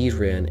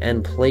speedrun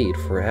and played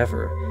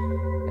forever.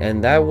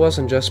 And that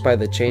wasn't just by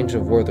the change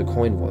of where the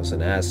coin was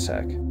in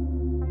Aztec.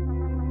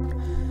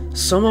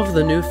 Some of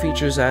the new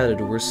features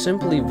added were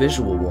simply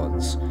visual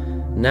ones.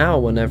 Now,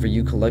 whenever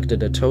you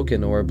collected a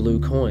token or a blue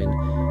coin,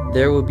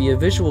 there would be a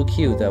visual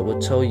cue that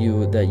would tell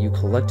you that you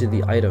collected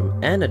the item,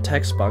 and a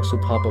text box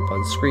would pop up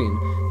on screen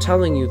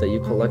telling you that you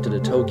collected a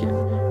token,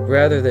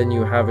 rather than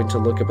you having to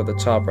look up at the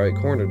top right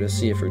corner to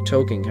see if your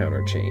token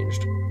counter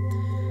changed.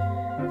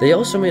 They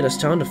also made a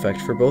sound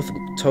effect for both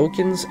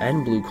tokens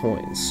and blue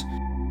coins.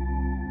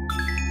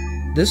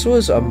 This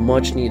was a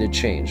much needed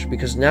change,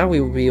 because now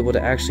we would be able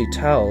to actually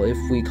tell if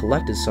we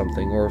collected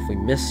something or if we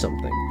missed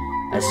something,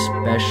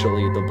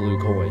 especially the blue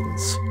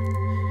coins.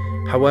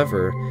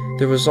 However,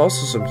 there was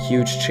also some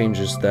huge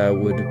changes that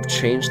would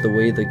change the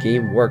way the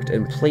game worked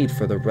and played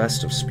for the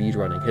rest of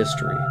speedrunning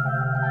history.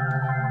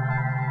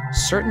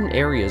 Certain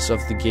areas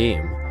of the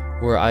game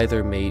were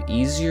either made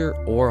easier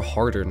or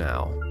harder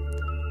now.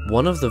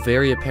 One of the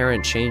very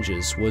apparent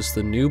changes was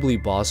the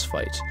Noobly boss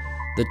fight.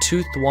 The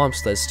two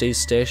thwomps that stayed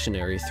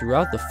stationary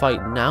throughout the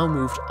fight now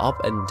moved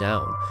up and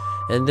down,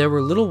 and there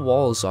were little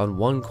walls on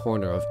one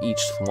corner of each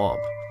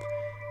thwomp.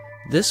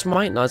 This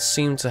might not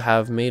seem to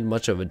have made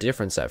much of a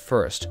difference at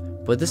first,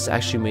 but this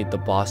actually made the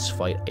boss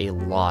fight a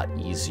lot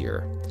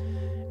easier.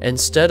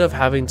 Instead of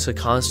having to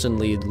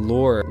constantly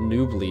lure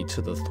Noobly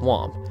to the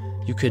thwomp,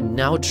 you could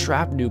now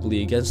trap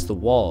Noobly against the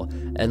wall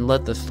and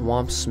let the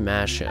thwomp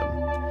smash him.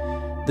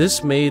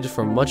 This made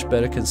for much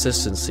better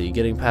consistency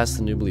getting past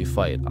the Noobly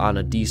fight on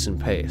a decent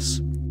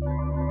pace.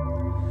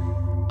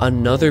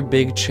 Another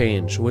big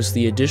change was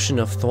the addition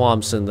of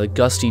thwomps in the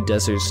Gusty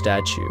Desert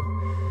statue.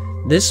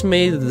 This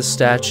made the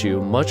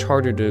statue much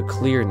harder to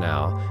clear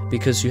now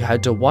because you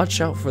had to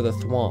watch out for the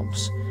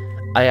thwomps.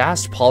 I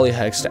asked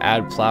Polyhex to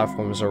add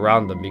platforms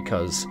around them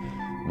because,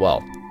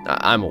 well,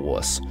 I'm a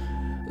wuss.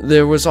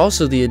 There was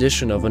also the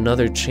addition of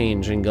another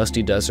change in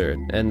Gusty Desert,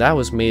 and that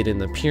was made in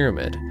the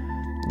pyramid.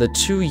 The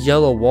two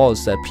yellow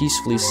walls that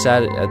peacefully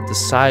sat at the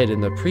side in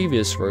the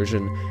previous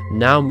version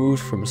now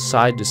moved from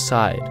side to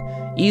side,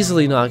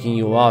 easily knocking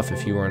you off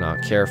if you were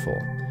not careful.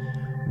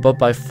 But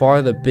by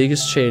far the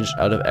biggest change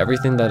out of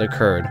everything that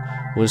occurred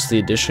was the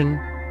addition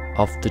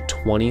of the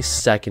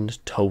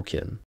 20-second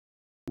token.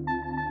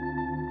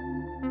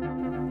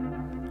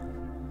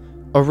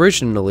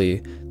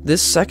 Originally,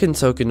 this second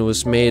token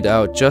was made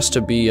out just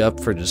to be up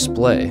for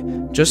display,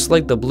 just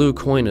like the blue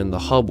coin in the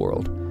hub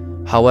world.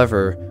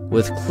 However,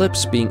 With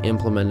clips being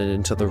implemented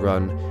into the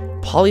run,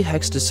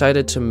 Polyhex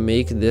decided to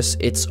make this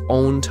its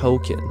own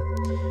token.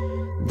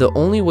 The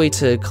only way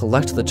to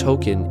collect the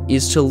token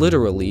is to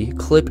literally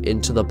clip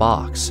into the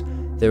box.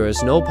 There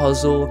is no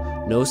puzzle,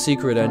 no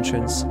secret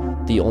entrance.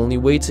 The only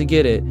way to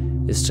get it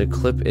is to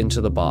clip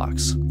into the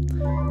box.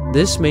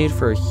 This made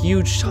for a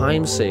huge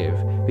time save,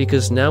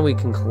 because now we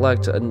can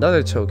collect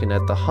another token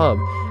at the hub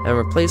and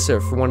replace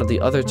it for one of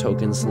the other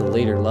tokens in the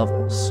later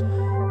levels.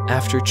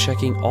 After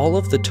checking all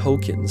of the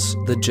tokens,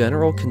 the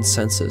general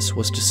consensus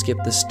was to skip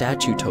the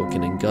statue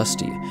token in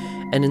Gusty,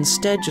 and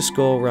instead just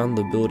go around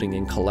the building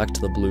and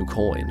collect the blue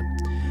coin.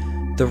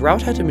 The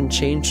route had been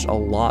changed a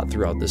lot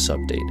throughout this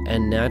update,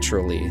 and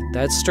naturally,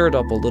 that stirred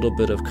up a little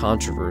bit of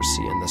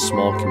controversy in the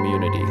small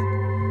community.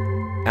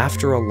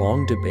 After a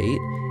long debate,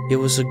 it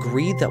was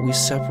agreed that we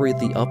separate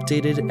the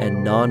updated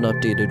and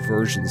non-updated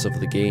versions of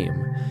the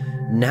game.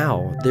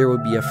 Now, there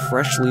would be a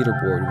fresh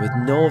leaderboard with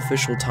no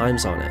official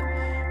times on it,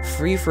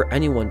 free for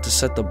anyone to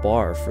set the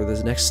bar for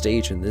the next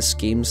stage in this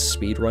game's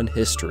speedrun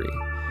history.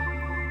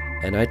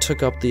 And I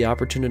took up the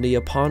opportunity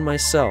upon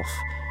myself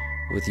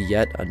with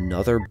yet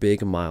another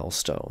big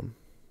milestone.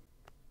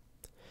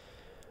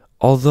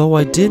 Although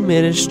I did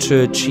manage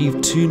to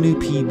achieve 2 new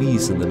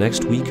PBs in the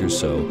next week or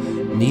so,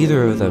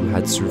 neither of them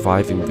had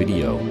surviving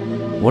video.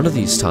 One of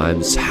these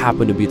times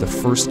happened to be the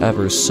first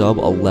ever sub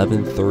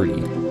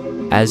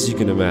 1130. As you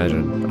can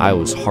imagine, I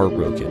was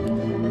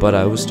heartbroken, but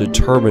I was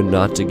determined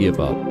not to give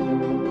up.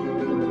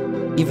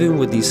 Even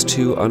with these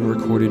 2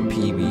 unrecorded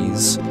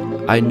PBs,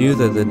 I knew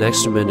that the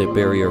next minute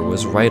barrier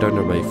was right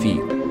under my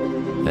feet,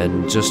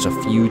 and just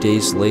a few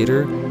days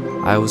later,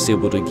 I was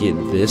able to get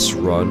this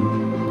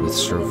run with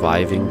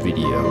surviving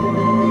video.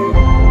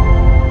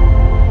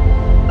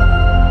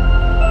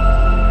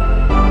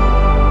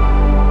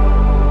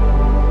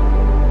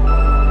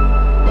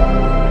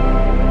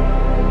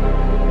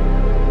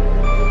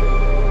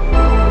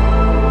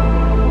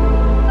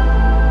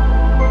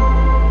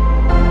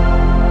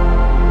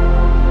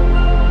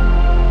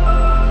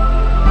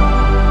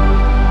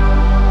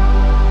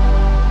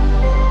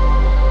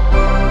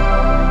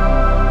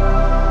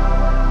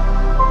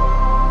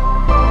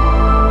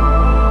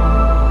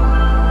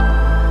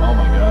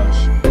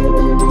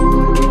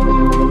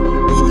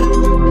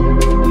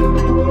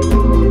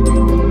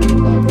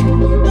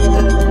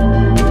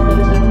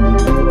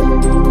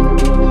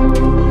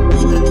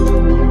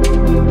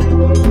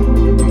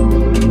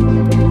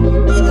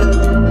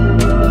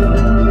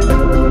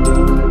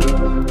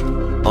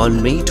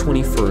 On May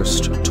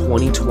 21st,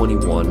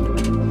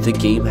 2021, the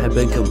game had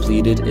been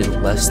completed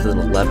in less than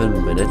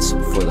 11 minutes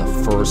for the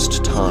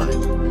first time,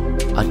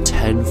 a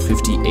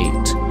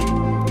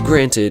 10:58.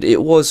 Granted,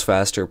 it was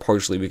faster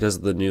partially because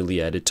of the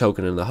newly added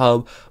token in the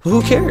hub, but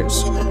who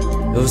cares?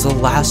 It was the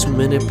last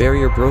minute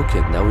barrier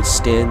broken that would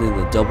stand in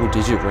the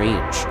double-digit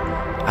range.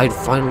 I'd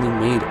finally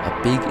made a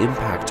big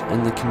impact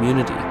in the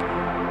community,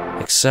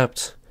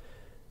 except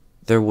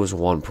there was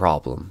one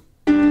problem.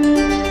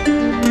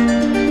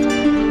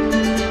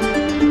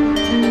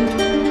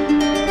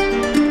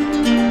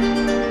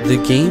 The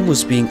game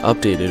was being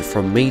updated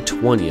from May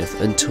 20th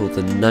until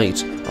the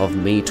night of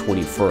May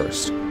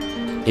 21st.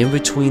 In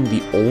between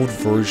the old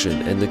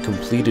version and the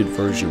completed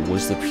version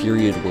was the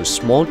period where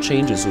small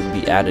changes would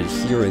be added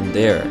here and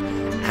there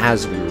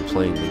as we were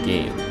playing the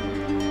game.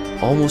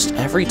 Almost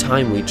every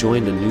time we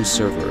joined a new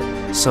server,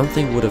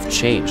 something would have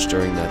changed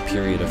during that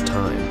period of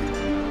time.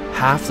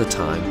 Half the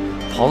time,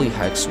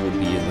 Polyhex would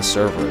be in the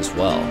server as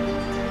well.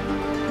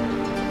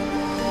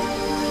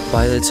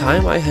 By the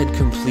time I had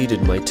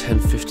completed my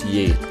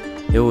 10:58,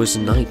 it was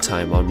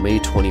nighttime on May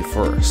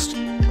 21st.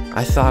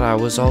 I thought I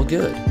was all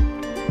good.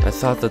 I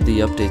thought that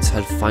the updates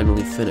had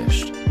finally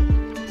finished.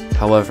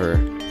 However,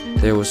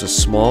 there was a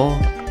small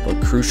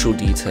but crucial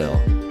detail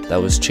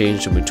that was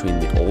changed in between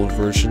the old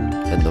version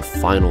and the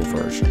final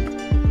version.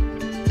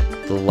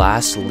 The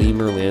last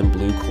Lemurland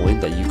blue coin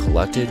that you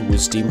collected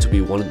was deemed to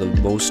be one of the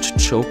most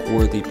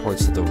choke-worthy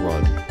parts of the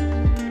run.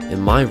 In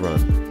my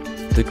run,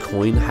 the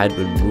coin had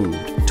been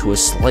moved to a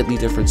slightly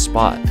different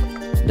spot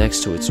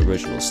next to its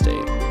original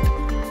state.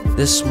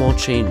 This small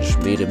change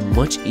made it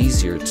much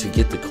easier to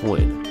get the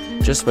coin,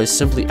 just by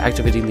simply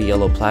activating the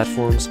yellow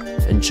platforms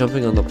and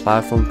jumping on the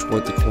platform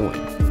toward the coin.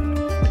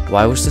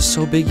 Why was this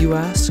so big, you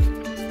ask?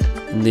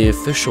 In the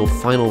official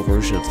final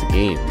version of the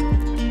game,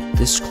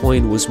 this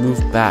coin was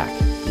moved back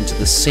into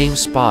the same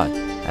spot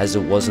as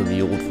it was in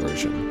the old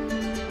version.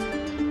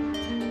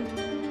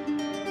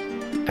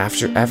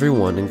 After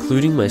everyone,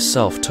 including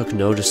myself, took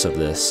notice of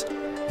this,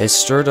 it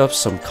stirred up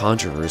some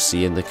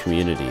controversy in the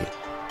community.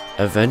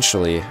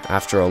 Eventually,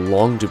 after a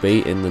long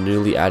debate in the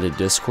newly added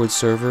Discord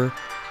server,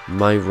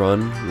 my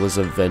run was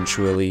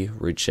eventually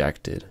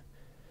rejected.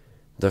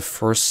 The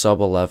first sub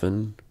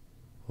 11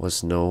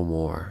 was no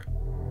more.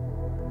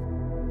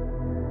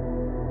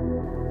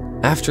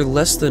 After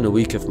less than a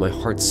week of my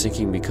heart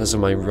sinking because of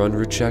my run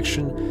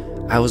rejection,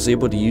 I was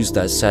able to use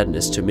that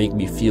sadness to make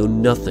me feel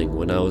nothing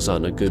when I was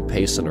on a good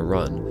pace on a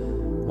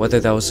run. Whether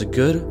that was a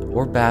good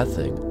or bad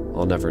thing,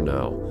 I'll never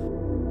know.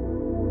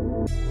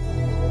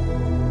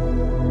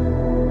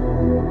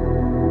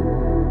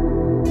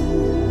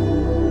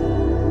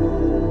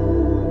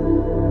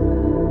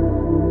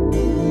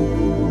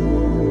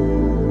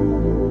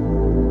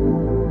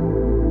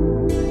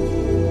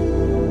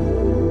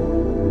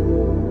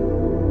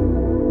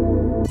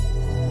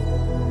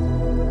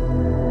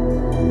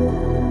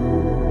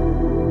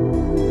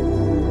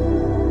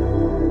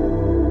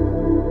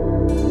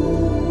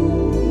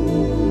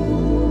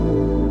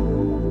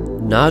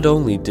 Not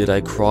only did I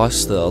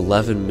cross the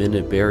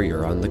 11-minute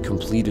barrier on the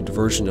completed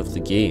version of the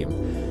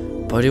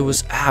game, but it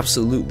was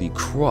absolutely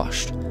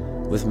crushed.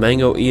 With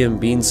Mango E and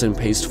Beans and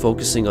Paste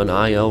focusing on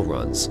IL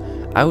runs,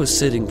 I was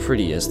sitting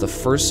pretty as the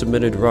first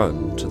submitted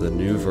run to the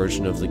new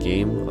version of the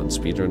game on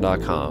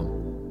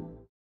Speedrun.com.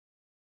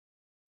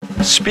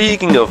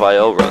 Speaking of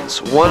IL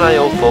runs, one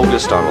IL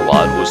focused on a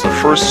lot was the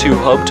first 2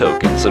 hub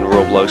tokens in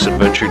Roblox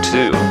Adventure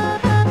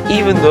 2.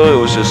 Even though it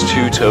was just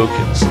 2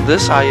 tokens,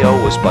 this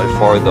IL was by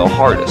far the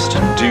hardest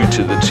due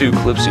to the 2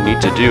 clips you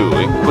need to do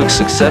in quick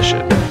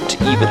succession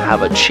to even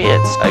have a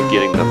chance at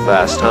getting the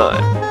fast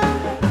time.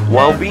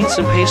 While Beans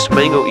and Paste,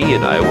 Mango E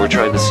and I were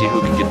trying to see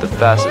who could get the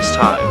fastest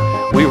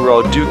time, we were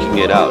all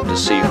duking it out to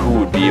see who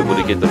would be able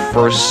to get the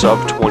first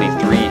sub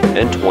 23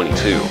 and 22.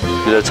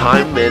 The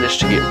time managed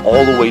to get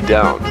all the way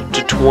down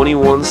to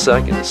 21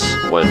 seconds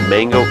when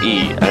Mango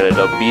E ended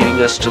up beating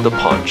us to the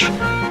punch.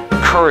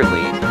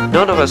 Currently,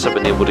 none of us have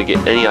been able to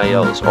get any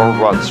ILs or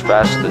runs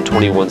faster than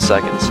 21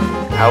 seconds.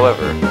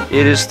 However,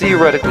 it is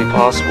theoretically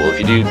possible if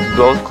you do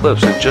both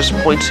clips in just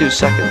 0.2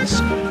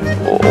 seconds,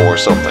 or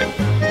something.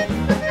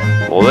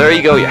 Well, there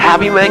you go, you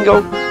happy,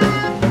 Mango?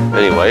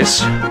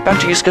 Anyways,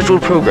 back to your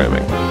scheduled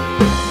programming.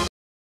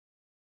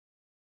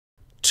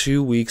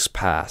 2 weeks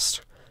passed.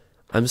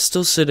 I'm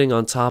still sitting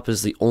on top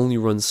as the only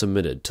run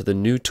submitted to the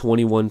new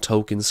 21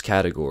 tokens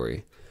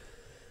category.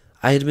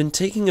 I had been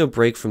taking a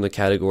break from the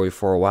category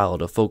for a while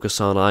to focus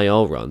on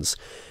IL runs,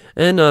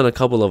 and on a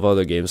couple of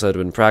other games I had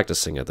been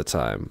practicing at the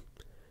time.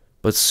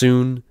 But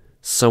soon,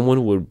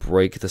 someone would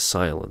break the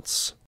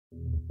silence.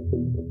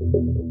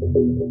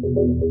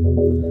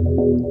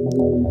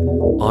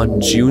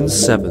 On June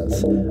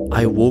 7th,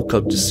 I woke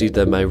up to see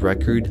that my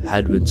record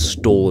had been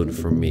stolen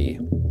from me.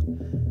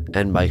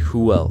 And by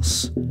who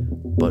else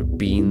but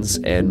Beans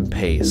and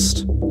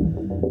Paste.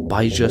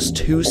 By just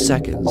 2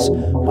 seconds,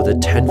 with a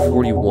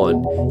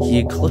 10:41, he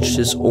had clutched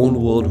his own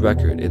world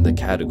record in the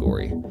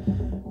category.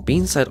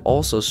 Beans had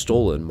also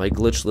stolen my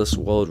glitchless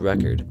world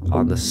record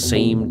on the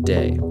same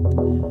day.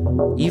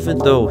 Even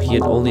though he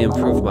had only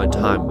improved my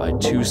time by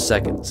 2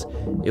 seconds,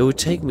 it would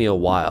take me a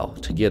while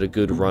to get a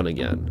good run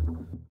again.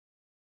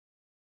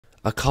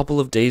 A couple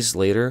of days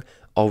later,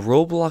 a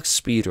Roblox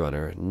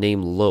speedrunner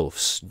named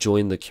Loafs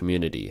joined the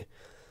community.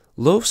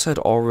 Loafs had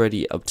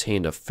already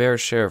obtained a fair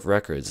share of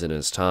records in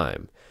his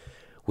time.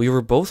 We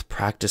were both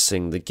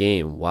practicing the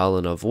game while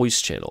in a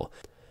voice channel.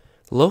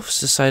 Loafs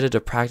decided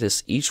to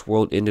practice each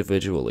world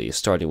individually,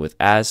 starting with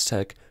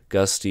Aztec,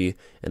 Gusty,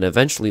 and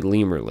eventually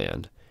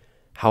Lemurland.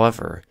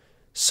 However,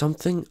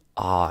 something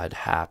odd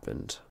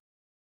happened.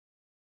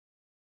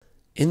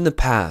 In the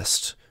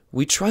past,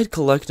 we tried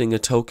collecting a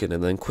token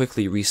and then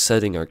quickly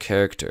resetting our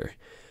character,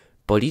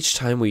 but each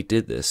time we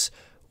did this,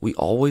 we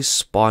always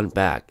spawned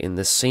back in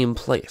the same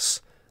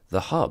place,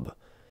 the hub.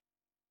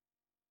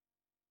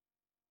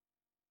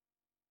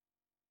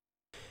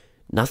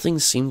 Nothing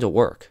seemed to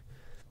work.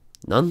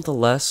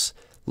 Nonetheless,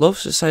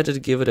 Loafs decided to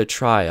give it a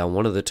try on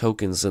one of the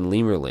tokens in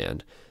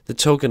Lemurland, the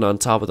token on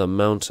top of the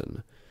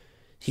mountain.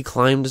 He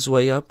climbed his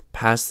way up,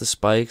 past the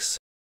spikes,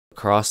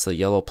 across the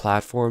yellow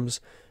platforms,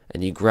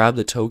 and he grabbed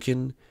the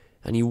token,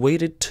 and he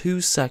waited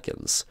 2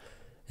 seconds,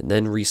 and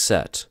then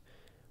reset.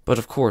 But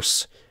of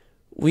course,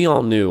 we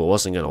all knew it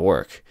wasn't going to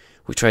work.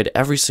 We tried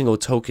every single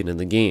token in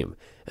the game,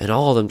 and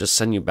all of them just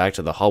send you back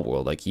to the hub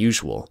world like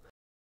usual.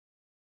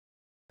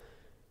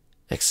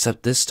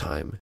 Except this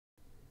time,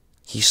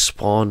 he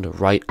spawned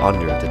right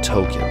under the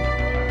token.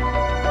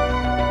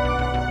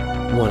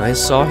 When I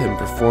saw him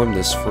perform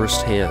this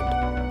firsthand,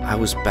 I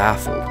was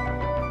baffled.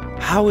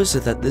 How is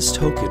it that this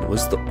token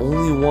was the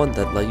only one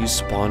that let you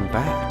spawn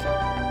back?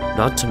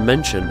 Not to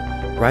mention,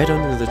 right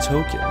under the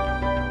token.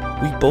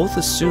 We both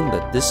assumed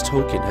that this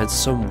token had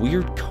some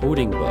weird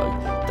coding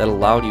bug that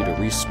allowed you to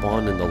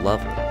respawn in the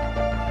level.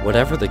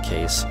 Whatever the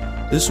case,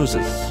 this was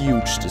a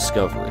huge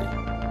discovery.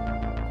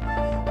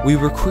 We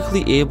were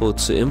quickly able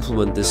to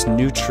implement this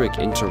new trick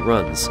into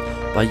runs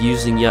by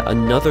using yet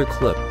another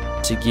clip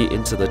to get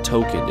into the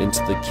token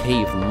into the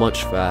cave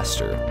much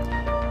faster.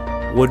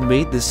 What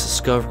made this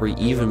discovery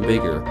even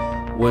bigger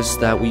was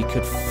that we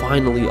could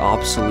finally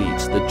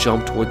obsolete the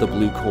jump toward the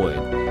blue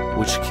coin,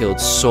 which killed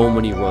so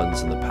many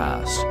runs in the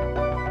past.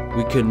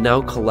 We could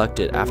now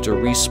collect it after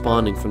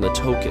respawning from the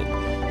token,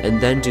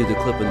 and then do the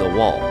clip in the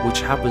wall,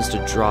 which happens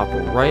to drop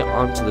right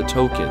onto the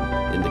token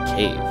in the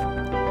cave.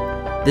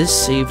 This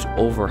saved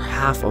over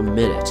half a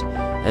minute,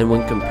 and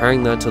when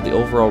comparing that to the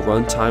overall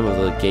runtime of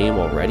the game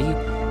already,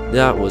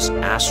 that was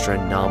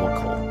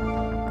astronomical.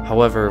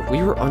 However,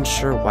 we were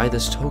unsure why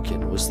this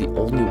token was the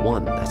only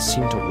one that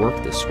seemed to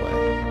work this way.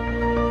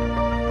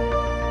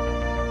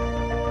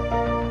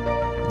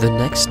 The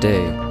next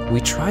day,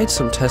 we tried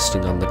some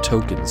testing on the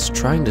tokens,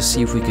 trying to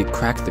see if we could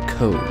crack the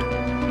code.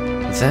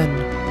 Then,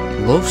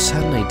 Loafs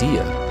had an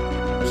idea.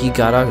 He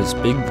got out his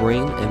big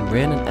brain and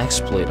ran an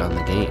exploit on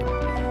the game.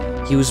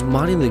 He was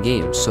modding the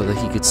game so that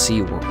he could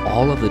see where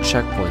all of the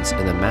checkpoints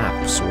in the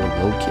maps were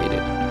located.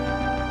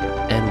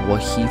 And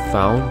what he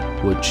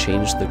found would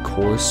change the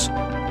course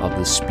of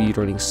the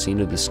speedrunning scene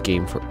of this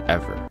game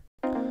forever.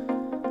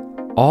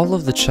 All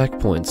of the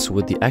checkpoints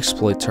with the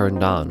exploit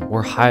turned on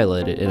were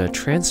highlighted in a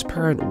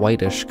transparent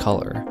whitish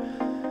color.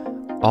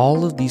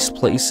 All of these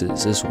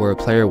places is where a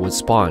player would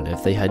spawn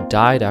if they had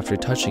died after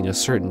touching a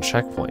certain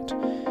checkpoint.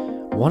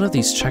 One of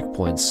these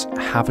checkpoints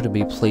happened to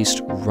be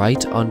placed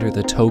right under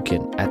the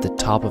token at the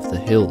top of the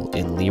hill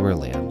in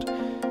Lemurland.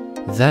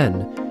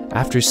 Then,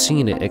 after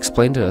seeing it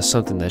explain to us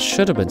something that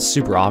should have been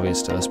super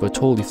obvious to us but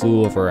totally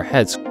flew over our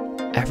heads,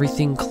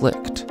 everything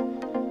clicked.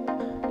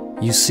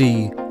 You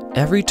see,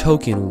 every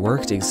token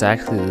worked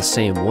exactly the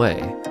same way.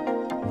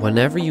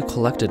 Whenever you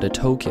collected a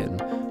token,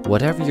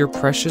 whatever your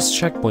precious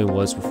checkpoint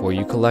was before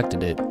you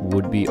collected it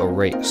would be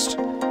erased.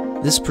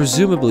 This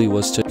presumably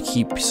was to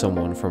keep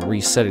someone from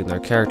resetting their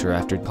character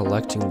after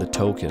collecting the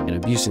token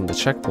and abusing the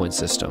checkpoint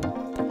system.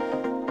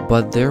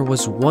 But there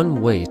was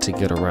one way to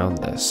get around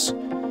this.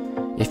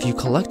 If you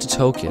collect a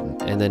token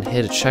and then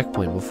hit a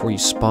checkpoint before you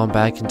spawn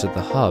back into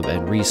the hub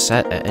and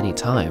reset at any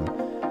time,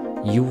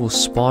 you will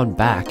spawn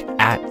back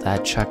at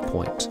that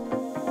checkpoint.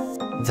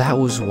 That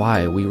was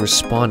why we were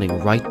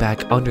spawning right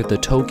back under the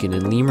token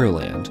in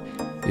Lemurland.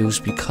 It was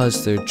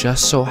because there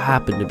just so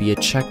happened to be a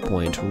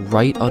checkpoint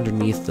right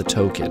underneath the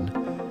token.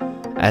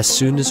 As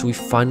soon as we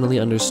finally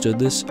understood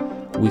this,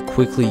 we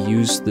quickly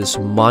used this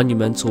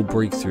monumental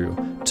breakthrough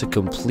to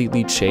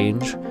completely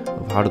change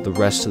of how the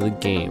rest of the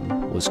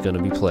game was going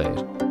to be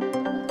played.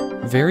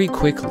 Very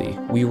quickly,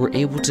 we were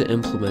able to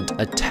implement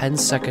a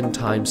 10-second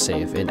time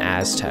save in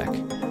Aztec.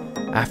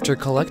 After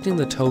collecting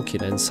the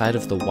token inside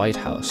of the White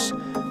House,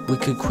 we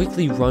could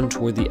quickly run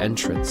toward the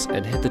entrance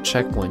and hit the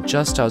checkpoint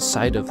just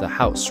outside of the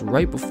house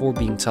right before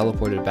being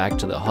teleported back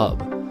to the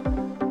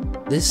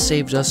hub. This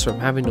saved us from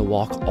having to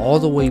walk all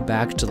the way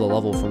back to the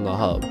level from the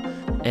hub,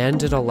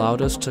 and it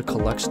allowed us to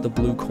collect the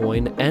blue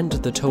coin and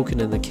the token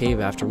in the cave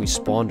after we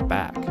spawned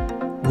back.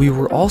 We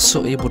were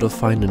also able to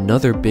find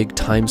another big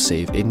time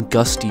save in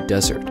Gusty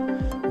Desert.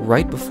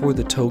 Right before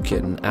the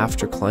token,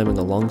 after climbing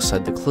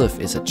alongside the cliff,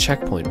 is a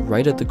checkpoint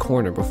right at the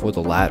corner before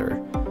the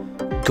ladder.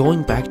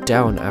 Going back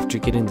down after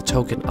getting the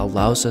token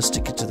allows us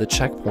to get to the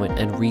checkpoint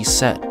and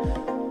reset.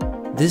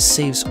 This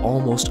saves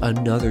almost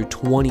another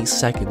 20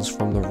 seconds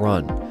from the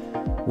run.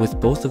 With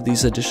both of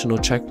these additional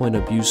checkpoint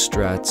abuse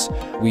strats,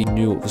 we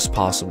knew it was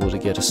possible to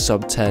get a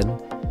sub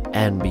 10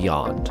 and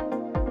beyond.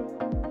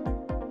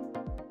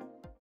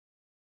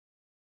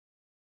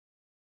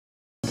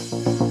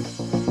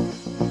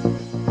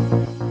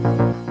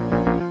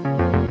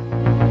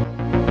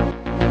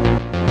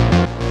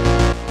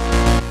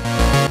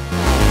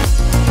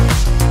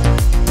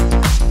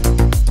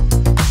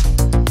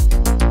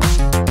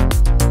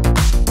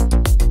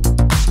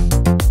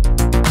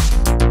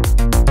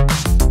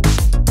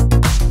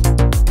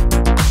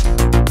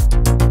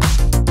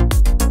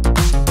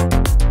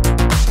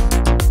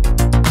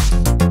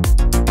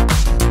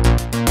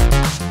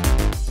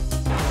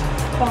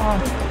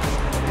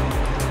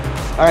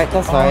 Alright,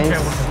 that's nice.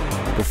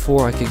 Okay.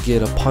 Before I could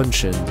get a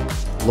punch in,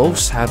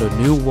 Los had a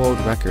new world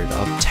record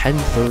of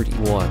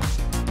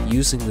 10:31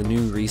 using the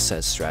new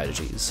reset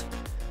strategies.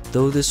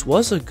 Though this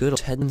was a good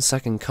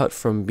 10-second cut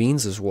from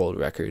Beans' world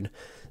record,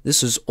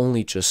 this was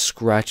only just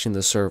scratching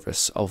the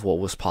surface of what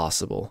was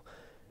possible.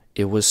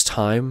 It was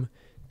time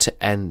to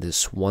end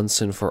this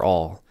once and for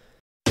all.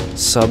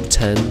 Sub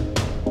 10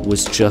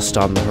 was just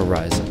on the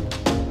horizon.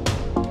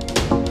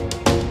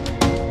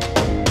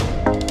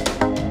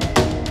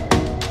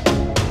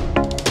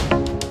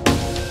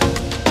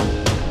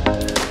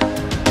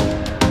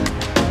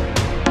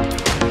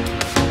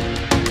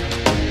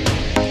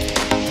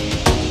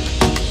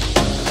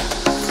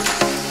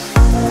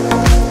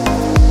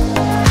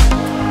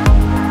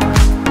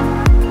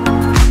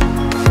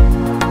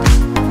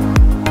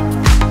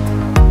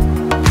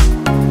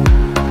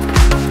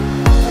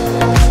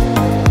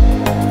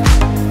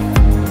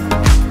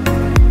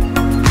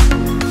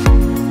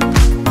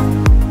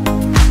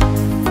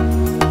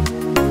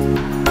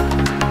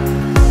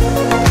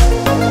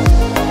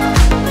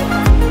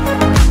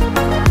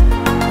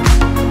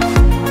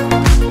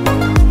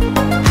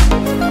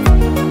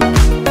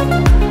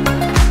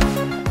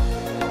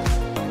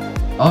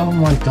 Oh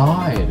my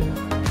god!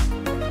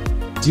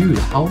 Dude,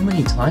 how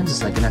many times is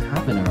that gonna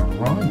happen in a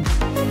run?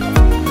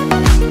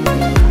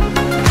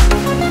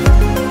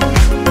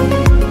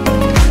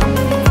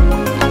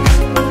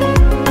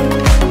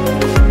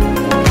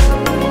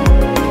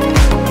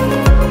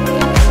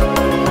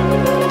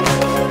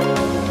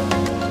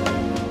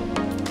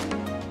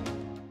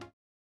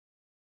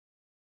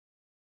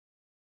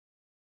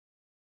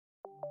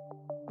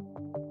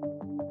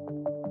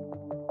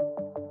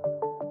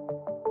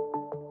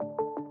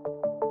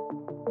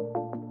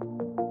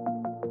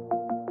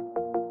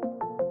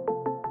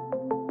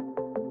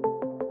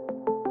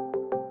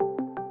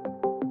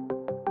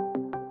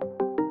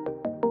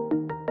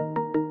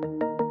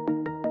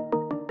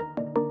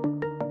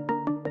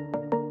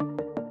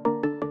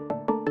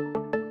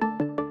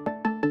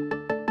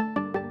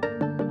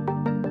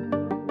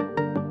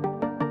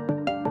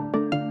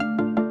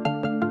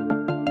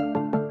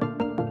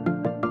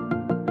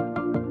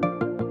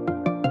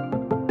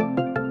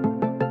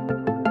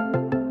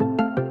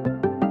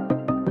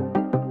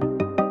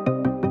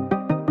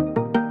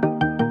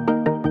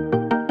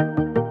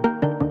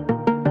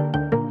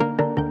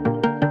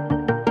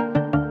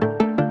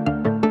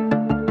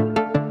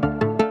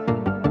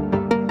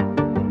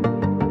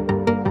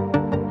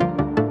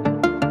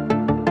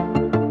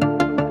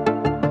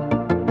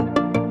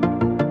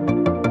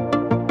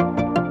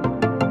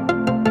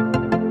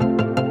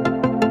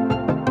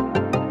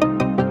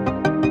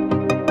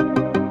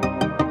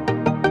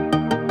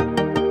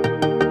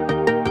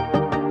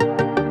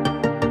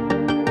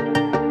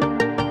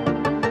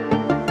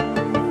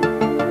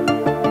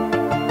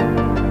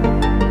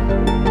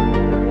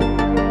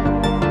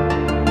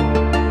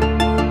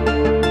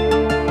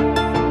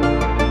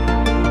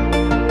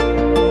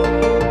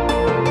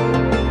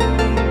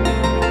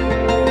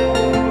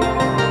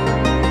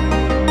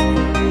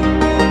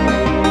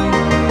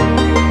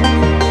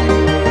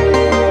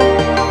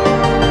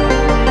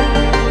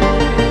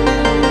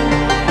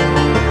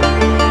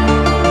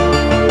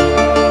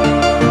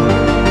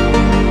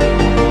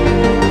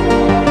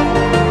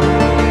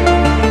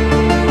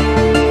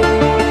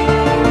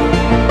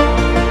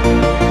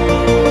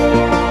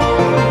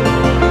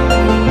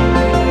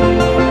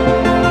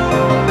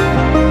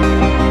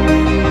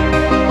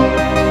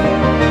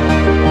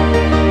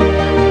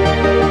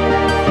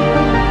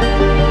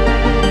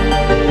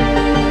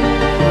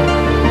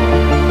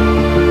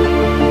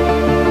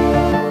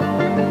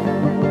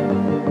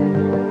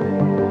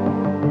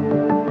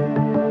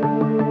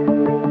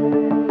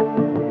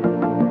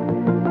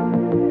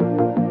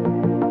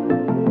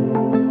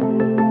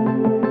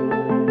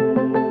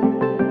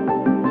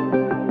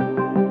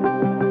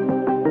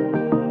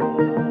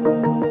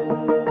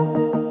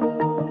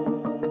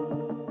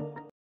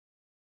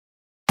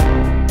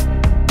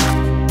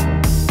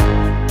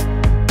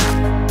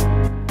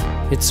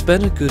 It's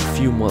been a good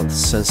few months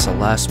since the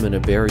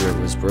last-minute barrier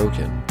was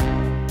broken.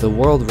 The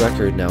world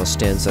record now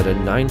stands at a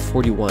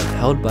 9:41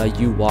 held by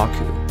Yu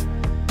Waku.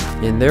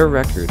 In their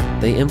record,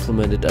 they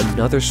implemented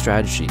another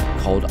strategy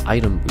called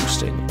item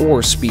boosting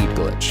or speed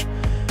glitch,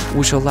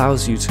 which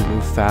allows you to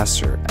move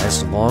faster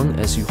as long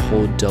as you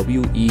hold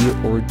WE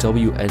or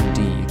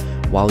WND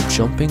while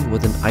jumping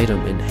with an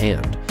item in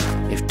hand.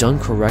 If done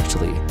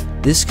correctly,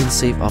 this can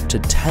save up to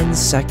 10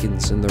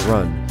 seconds in the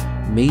run,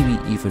 maybe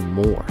even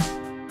more.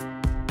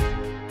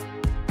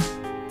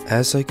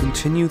 As I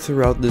continue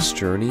throughout this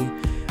journey,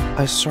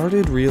 I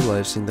started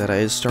realizing that I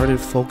had started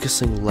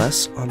focusing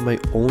less on my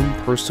own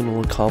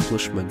personal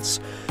accomplishments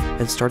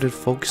and started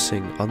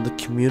focusing on the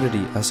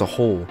community as a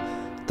whole,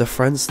 the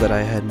friends that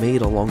I had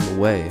made along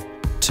the way.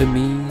 To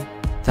me,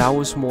 that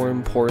was more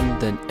important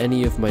than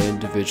any of my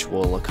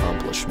individual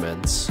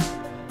accomplishments.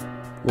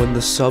 When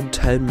the sub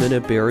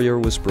 10-minute barrier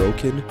was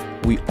broken,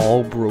 we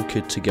all broke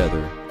it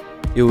together.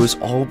 It was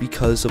all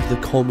because of the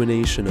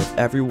culmination of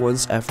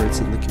everyone's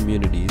efforts in the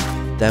community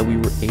that we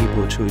were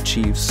able to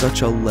achieve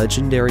such a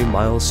legendary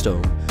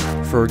milestone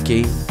for a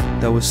game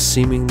that was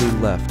seemingly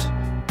left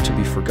to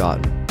be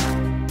forgotten.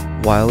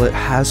 While it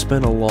has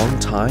been a long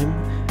time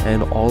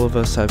and all of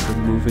us have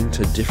been moving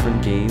to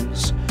different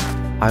games,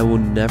 I will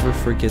never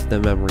forget the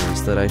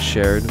memories that I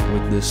shared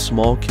with this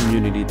small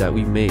community that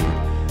we made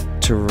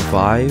to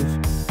revive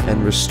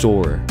and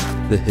restore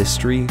the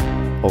history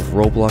of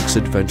Roblox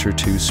Adventure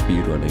 2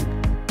 speedrunning.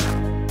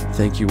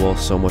 Thank you all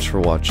so much for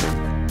watching.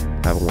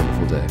 Have a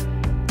wonderful day.